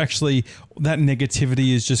that you've actually, that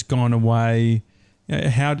negativity has just gone away?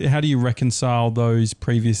 How do you reconcile those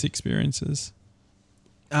previous experiences?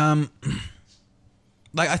 I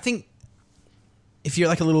think if you're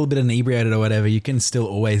like a little bit inebriated or whatever, you can still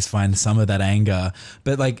always find some of that anger.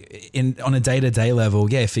 But like on a day-to-day level,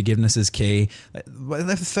 yeah, forgiveness is key.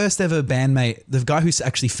 The first ever bandmate, the guy who's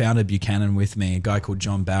actually founded Buchanan with me, a guy called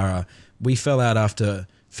John Barra, we fell out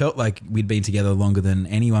felt like we'd been together longer than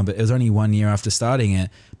anyone, but it was only 1 year after starting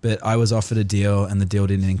it. But I was offered a deal and the deal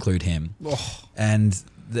didn't include him. Oh. And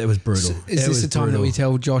it was brutal. Is this the time that we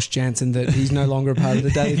tell Josh Jansen that he's no longer a part of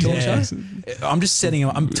the Daily Talk Show? I'm just setting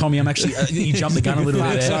him. Tommy, I'm actually. You jumped the gun a little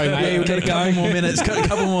bit there. Sorry, mate. We've got a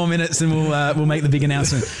couple more minutes. And we'll make the big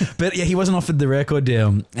announcement. But yeah, he wasn't offered the record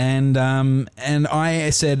deal, and I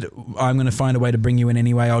said, I'm going to find a way to bring you in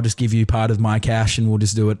anyway. I'll just give you part of my cash, and we'll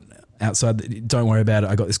just do it outside. Don't worry about it.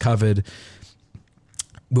 I got this covered.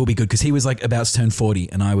 We'll be good, because he was like about to turn 40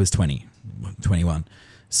 and I was 21.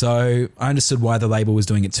 So I understood why the label was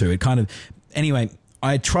doing it too. Anyway,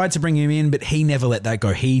 I tried to bring him in, but he never let that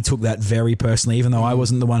go. He took that very personally, even though I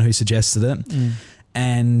wasn't the one who suggested it.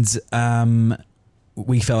 And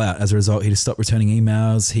we fell out as a result. He just stopped returning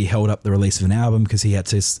emails. He held up the release of an album because he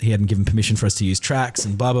hadn't given permission for us to use tracks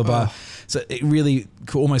and blah, blah, blah. Oh. So it really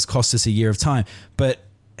almost cost us a year of time. But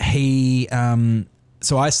he...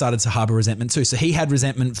 So I started to harbour resentment too. So he had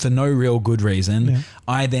resentment for no real good reason. Yeah.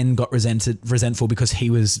 I then got resentful because he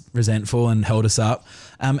was resentful and held us up.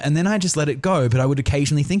 And then I just let it go, but I would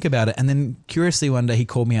occasionally think about it. And then curiously one day he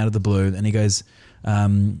called me out of the blue and he goes,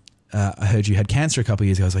 I heard you had cancer a couple of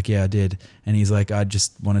years ago. I was like, yeah, I did. And he's like, I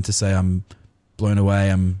just wanted to say I'm blown away.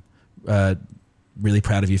 I'm really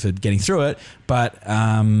proud of you for getting through it. But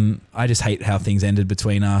I just hate how things ended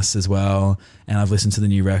between us as well. And I've listened to the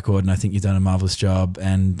new record and I think you've done a marvelous job.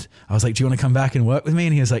 And I was like, do you want to come back and work with me?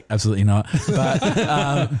 And he was like, absolutely not.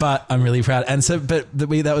 But I'm really proud. And so,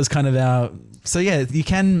 that was kind of our, so yeah, you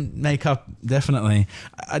can make up, definitely.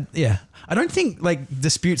 I don't think like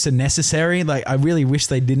disputes are necessary. Like I really wish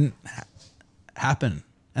they didn't happen,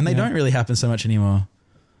 and they don't really happen so much anymore.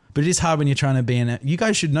 But it is hard when you're trying to be in it. You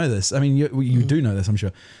guys should know this. I mean, you do know this, I'm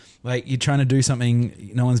sure. Like you're trying to do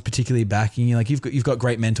something, no one's particularly backing you. Like you've got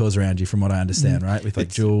great mentors around you, from what I understand, right? With like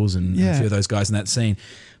Jules and a few of those guys in that scene.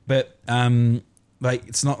 But like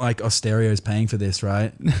it's not like Stereo's paying for this,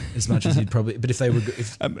 right? As much as you'd probably. But if they were,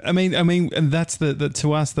 I mean, and that's the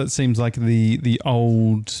to us that seems like the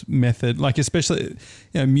old method. Like especially,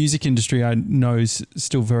 music industry I know is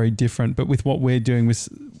still very different. But with what we're doing,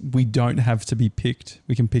 we don't have to be picked.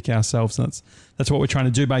 We can pick ourselves. And that's what we're trying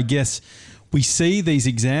to do. But I guess we see these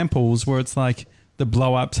examples where it's like the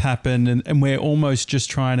blow ups happen, and we're almost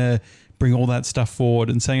just trying to bring all that stuff forward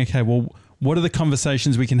and saying, okay, well, what are the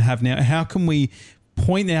conversations we can have now? How can we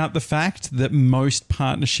point out the fact that most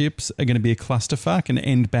partnerships are going to be a clusterfuck and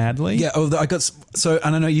end badly? Yeah,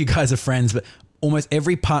 and I know you guys are friends, but almost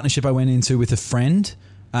every partnership I went into with a friend,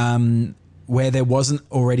 where there wasn't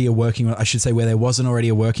already a working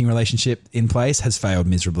relationship in place, has failed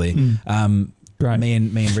miserably. Right. Me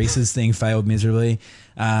and Reese's thing failed miserably.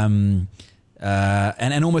 And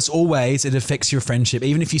almost always it affects your friendship.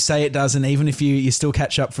 Even if you say it doesn't, even if you still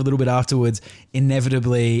catch up for a little bit afterwards,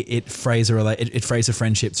 inevitably it frays a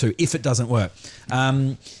friendship too, if it doesn't work.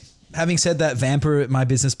 Having said that, Vamper, my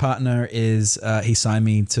business partner, he signed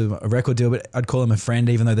me to a record deal, but I'd call him a friend,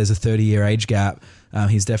 even though there's a 30-year age gap.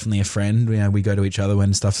 He's definitely a friend. We go to each other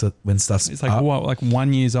when stuff's It's like up. what, like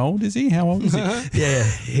 1 year old? Is he? How old is he?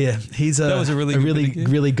 Yeah. He's that was a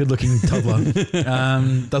really good looking toddler.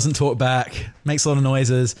 Doesn't talk back, makes a lot of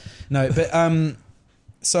noises. No, but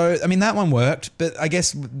so I mean that one worked, but I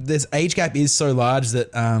guess this age gap is so large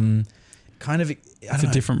that kind of. It's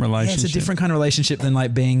a different relationship. Yeah, it's a different kind of relationship than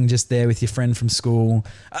like being just there with your friend from school.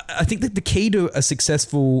 I think that the key to a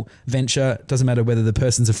successful venture, doesn't matter whether the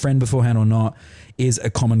person's a friend beforehand or not, is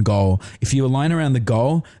a common goal. If you align around the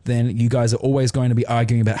goal, then you guys are always going to be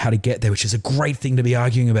arguing about how to get there, which is a great thing to be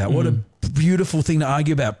arguing about. What a beautiful thing to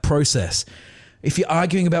argue about, process. If you're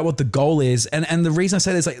arguing about what the goal is, and the reason I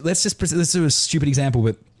say this, like, let's do a stupid example,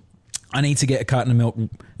 but I need to get a carton of milk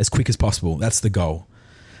as quick as possible. That's the goal.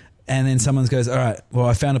 And then someone goes, all right, well,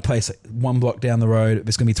 I found a place 1 block down the road.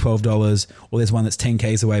 It's going to be $12, or there's one that's 10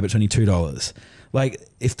 Ks away, but it's only $2. Like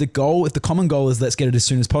if the common goal is let's get it as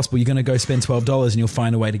soon as possible, you're going to go spend $12 and you'll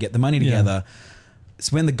find a way to get the money together. Yeah.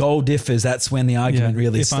 It's when the goal differs, that's when the argument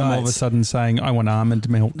really starts. If I'm all of a sudden saying I want almond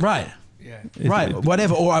milk. Right.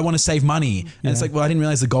 Whatever, or I want to save money, and it's like, well, I didn't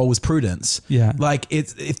realize the goal was prudence. Yeah, like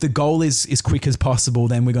if the goal is as quick as possible,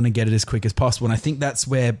 then we're going to get it as quick as possible, and I think that's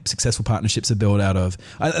where successful partnerships are built out of.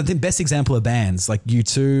 I think best example of bands like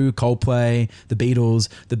U2, Coldplay, the Beatles,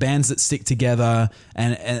 the bands that stick together,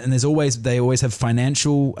 and they always have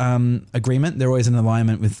financial agreement. They're always in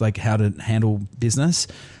alignment with like how to handle business.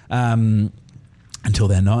 Until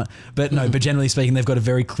they're not. But no, but generally speaking, they've got a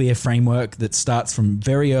very clear framework that starts from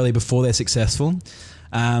very early before they're successful.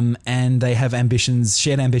 And they have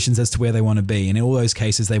shared ambitions as to where they want to be. And in all those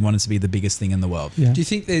cases, they want it to be the biggest thing in the world. Yeah. Do you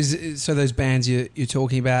think those bands you're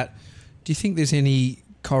talking about, do you think there's any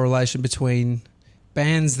correlation between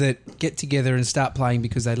bands that get together and start playing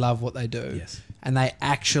because they love what they do, yes, and they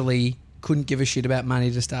actually couldn't give a shit about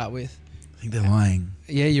money to start with? I think they're lying.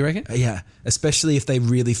 Yeah, you reckon? Yeah, especially if they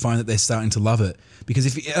really find that they're starting to love it.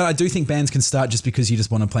 Because I do think bands can start just because you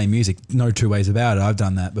just want to play music. No two ways about it. I've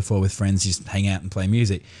done that before with friends, just hang out and play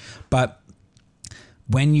music. But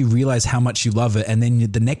when you realize how much you love it, and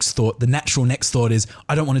then the natural next thought is,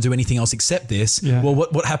 I don't want to do anything else except this. Yeah. Well,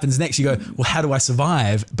 what happens next? You go, well, how do I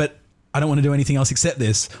survive? But I don't want to do anything else except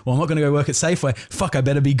this. Well, I'm not going to go work at Safeway. Fuck, I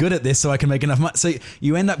better be good at this so I can make enough money. So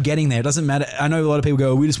you end up getting there. It doesn't matter. I know a lot of people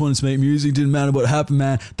go, we just wanted to make music. Didn't matter what happened,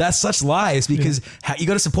 man. That's such lies because you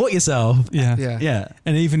got to support yourself. Yeah.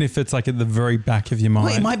 And even if it's like at the very back of your mind.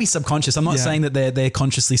 Well, it might be subconscious. I'm not saying that they're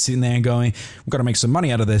consciously sitting there and going, we've got to make some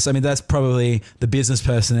money out of this. I mean, that's probably the business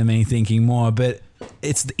person in me thinking more, but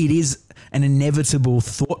it is an inevitable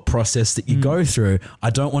thought process that you go through.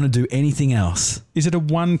 I don't want to do anything else. Is it a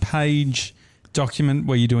 1-page document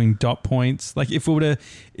where you're doing dot points? Like if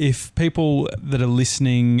people that are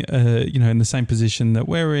listening, in the same position that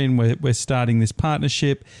we're in, we're starting this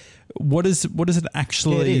partnership. What does it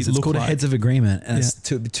actually It's called like? a heads of agreement, and it's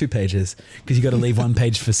 2 pages because you got to leave 1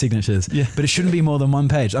 page for signatures. Yeah. But it shouldn't be more than 1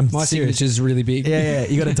 page. My signature is really big. Yeah.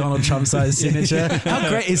 You got a Donald Trump sized signature. How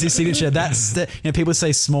great is his signature? That's people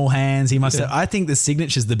say small hands. He must have. I think the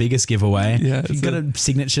signature is the biggest giveaway. Yeah, you got a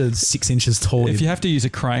signature 6 inches tall. If you have to use a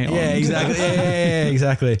crayon. Yeah, exactly. Yeah,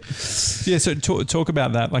 exactly. Yeah. So talk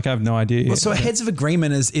about that. Like I have no idea. Well, so a heads of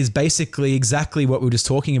agreement is basically exactly what we were just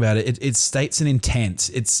talking about. It states an intent.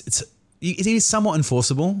 It's it is somewhat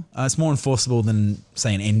enforceable. It's more enforceable than,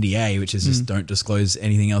 say, an NDA, which is just don't disclose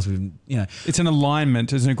anything else. It's an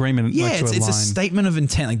alignment. It's an agreement. Yeah, like it's a statement of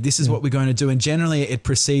intent. Like, this is what we're going to do. And generally it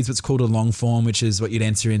precedes what's called a long form, which is what you'd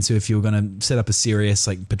enter into if you were going to set up a serious,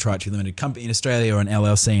 like, proprietary limited company in Australia or an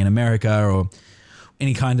LLC in America or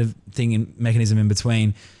any kind of thing and mechanism in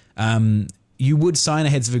between. You would sign a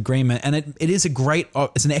heads of agreement, and it is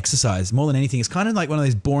it's an exercise more than anything. It's kind of like one of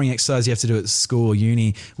those boring exercises you have to do at school or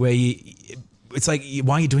uni where it's like,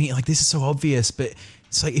 why are you doing it? Like, this is so obvious, but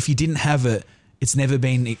it's like, if you didn't have it, it's never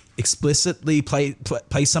been explicitly placed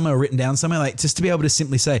somewhere or written down somewhere. Like, just to be able to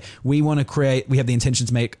simply say, we have the intention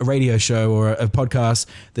to make a radio show or a podcast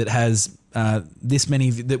that has this many,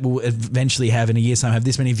 that will eventually have, in a year's time, have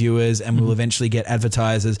this many viewers, and we'll eventually get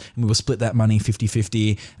advertisers, and we will split that money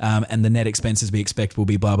 50-50, and the net expenses we expect will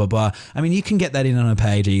be blah, blah, blah. I mean, you can get that in on a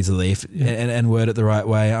page easily and word it the right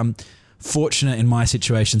way. I'm fortunate in my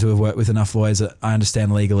situation to have worked with enough lawyers that I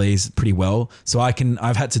understand legalese pretty well. So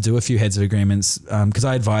I've had to do a few heads of agreements because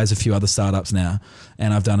I advise a few other startups now,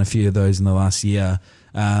 and I've done a few of those in the last year.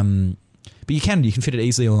 But you can fit it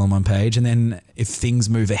easily all on one page. And then if things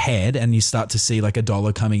move ahead and you start to see like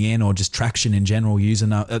 $1 coming in, or just traction in general,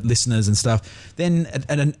 listeners and stuff, then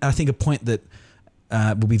I think a point that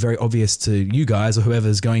will be very obvious to you guys or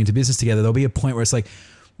whoever's going into business together, there'll be a point where it's like,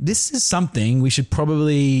 this is something we should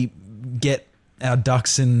probably get our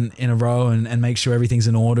ducks in a row and make sure everything's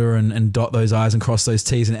in order and dot those I's and cross those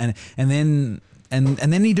T's. And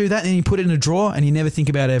then you do that, and then you put it in a drawer, and you never think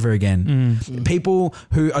about it ever again. People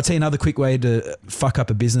who, I'll tell you another quick way to fuck up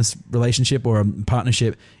a business relationship or a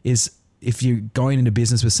partnership is if you're going into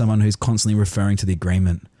business with someone who's constantly referring to the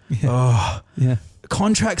agreement.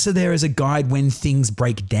 Contracts are there as a guide when things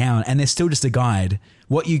break down, and they're still just a guide.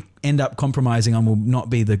 What you end up compromising on will not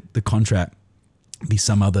be the contract, be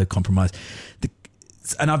some other compromise.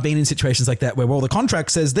 And I've been in situations like that where, well, the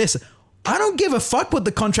contract says this. I don't give a fuck what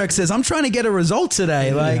the contract says. I'm trying to get a result today.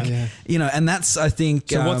 And that's, I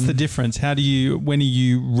think. So what's the difference? When are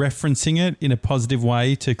you referencing it in a positive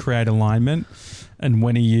way to create alignment? And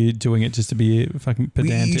when are you doing it just to be fucking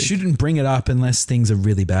pedantic? You shouldn't bring it up unless things are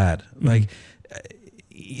really bad. Like,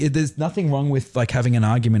 there's nothing wrong with like having an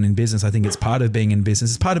argument in business. I think it's part of being in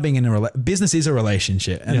business. It's part of being in business is a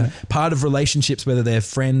relationship, and part of relationships, whether they're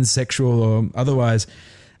friends, sexual or otherwise.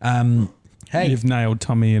 Hey, you've nailed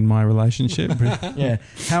Tommy in my relationship.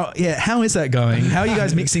 How is that going? How are you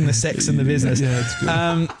guys mixing the sex and the business? Yeah, it's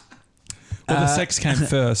good. The sex came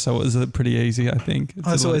first, so it was pretty easy, I think.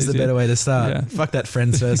 That's always the better way to start. Yeah. Fuck that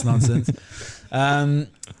friends first nonsense.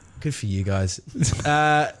 Good for you guys.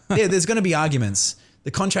 There's going to be arguments. The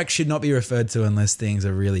contract should not be referred to unless things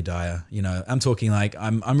are really dire. You know, I'm talking like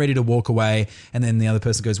I'm ready to walk away, and then the other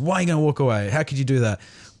person goes, "Why are you going to walk away? How could you do that?"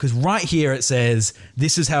 Because right here it says,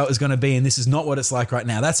 this is how it was going to be, and this is not what it's like right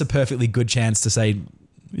now. That's a perfectly good chance to say,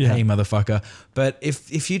 hey, motherfucker. But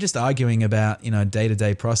if you're just arguing about,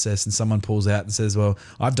 day-to-day process, and someone pulls out and says, well,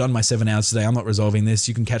 I've done my 7 hours today, I'm not resolving this,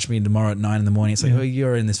 you can catch me tomorrow at 9 a.m. It's like, well,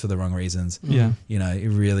 you're in this for the wrong reasons. Yeah.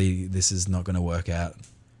 This is not going to work out.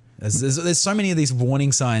 There's so many of these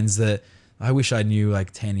warning signs that I wish I knew like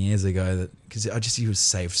 10 years ago, because you would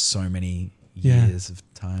save so many years of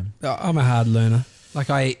time. I'm a hard learner. Like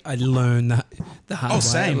I learned the hard way.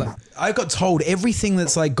 Same. Like, I got told everything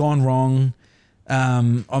that's like gone wrong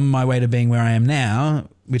on my way to being where I am now,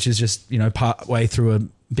 which is just, part way through a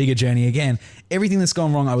bigger journey again. Everything that's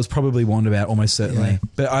gone wrong, I was probably warned about almost certainly. Yeah.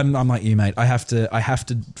 But I'm like you, mate. I have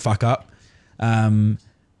to fuck up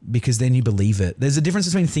because then you believe it. There's a difference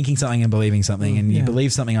between thinking something and believing something, and you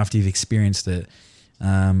believe something after you've experienced it,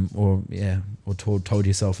 or told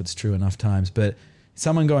yourself it's true enough times. But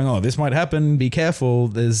someone going, oh, this might happen, be careful.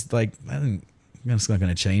 There's like, it's not going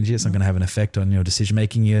to change you. It's not going to have an effect on your decision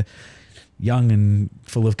making. You're young and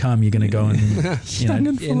full of cum. You're going to go and,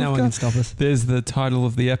 no one can stop us. There's the title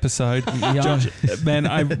of the episode. Josh, man,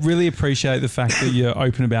 I really appreciate the fact that you're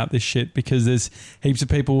open about this shit, because there's heaps of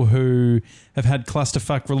people who have had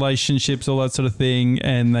clusterfuck relationships, all that sort of thing,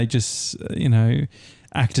 and they just,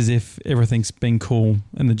 act as if everything's been cool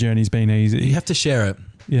and the journey's been easy. You have to share it.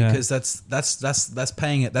 Yeah, because that's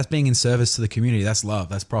paying it. That's being in service to the community. That's love.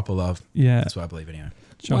 That's proper love. Yeah, that's what I believe anyway.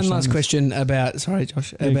 Josh, one last question about LA,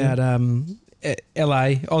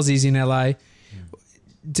 Aussies in LA.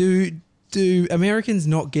 Do Americans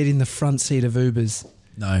not get in the front seat of Ubers?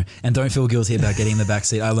 No, and don't feel guilty about getting in the back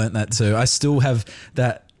seat. I learned that too. I still have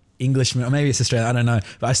that Englishman, or maybe it's Australian, I don't know,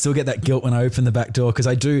 but I still get that guilt when I open the back door, because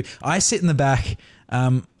I sit in the back.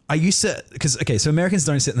 I used to, so Americans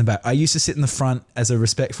don't sit in the back. I used to sit in the front as a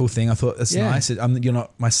respectful thing. I thought that's nice. You're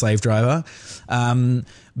not my slave driver.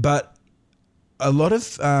 But a lot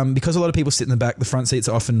of because a lot of people sit in the back, the front seats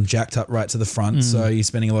are often jacked up right to the front, so you're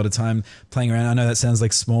spending a lot of time playing around. I know that sounds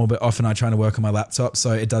like small, but often I try to work on my laptop,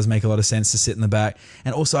 so it does make a lot of sense to sit in the back.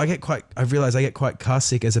 And also I've realized I get quite car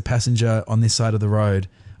sick as a passenger on this side of the road.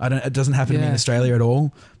 It doesn't happen to me in Australia at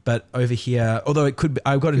all, but over here, although it could be,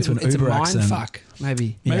 I got into an Uber accident. Fuck,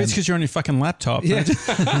 maybe it's because you're on your fucking laptop. Yeah,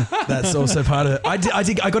 that's also part of it.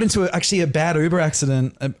 I got into actually a bad Uber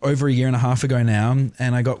accident over a year and a half ago now,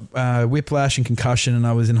 and I got whiplash and concussion, and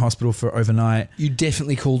I was in hospital for overnight. You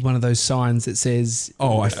definitely called one of those signs that says,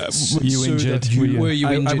 you injured? Were you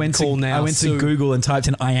injured? I went to Google and typed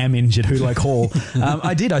in "I am injured." Who like call?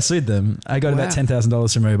 I did. I sued them. I got about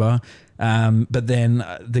 $10,000 from Uber. But then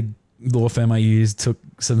the law firm I used took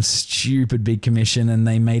some stupid big commission, and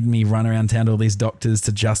they made me run around town to all these doctors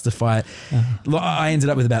to justify it. I ended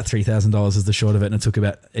up with about $3,000 as the short of it, and it took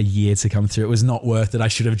about a year to come through. It was not worth it. I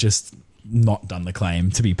should have just not done the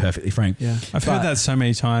claim, to be perfectly frank. Yeah, I've heard that so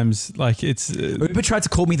many times. Like it's Uber tried to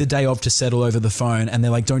call me the day of to settle over the phone, and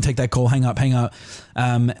they're like, "Don't take that call. Hang up."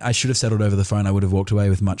 I should have settled over the phone. I would have walked away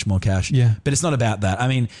with much more cash. Yeah, but it's not about that. I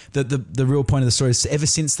mean, the real point of the story is ever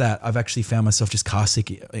since that I've actually found myself just car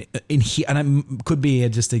sick in here, and it could be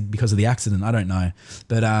just because of the accident. I don't know,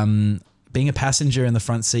 but being a passenger in the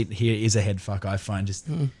front seat here is a head fuck. I find just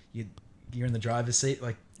you're in the driver's seat,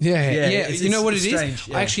 like. Yeah. You know what it is? Strange,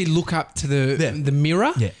 yeah. I actually look up to the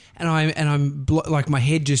mirror, and I'm like my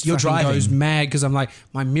head just goes mad because I'm like,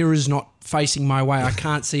 my mirror's not facing my way. I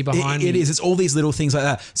can't see behind me. It is. It's all these little things like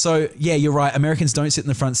that. So yeah, you're right. Americans don't sit in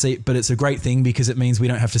the front seat, but it's a great thing because it means we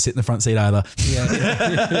don't have to sit in the front seat either. Yeah.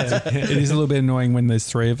 It is a little bit annoying when there's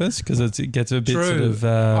three of us because it gets a bit sort of.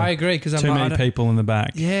 I agree because too many people in the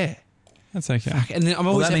back. Yeah, that's okay. Fuck. And then I'm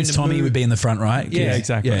always that means Tommy would be in the front, right? Yeah,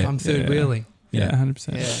 exactly. I'm third wheeling. Yeah,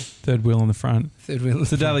 100%. Yeah. Third wheel on the front. It's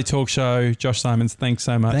the Daily Talk Show. Josh Simons, thanks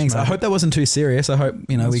so much. Thanks. Mate. I hope that wasn't too serious. I hope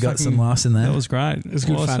we got some laughs in there. That was great. It was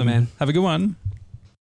good fun, man. Have a good one.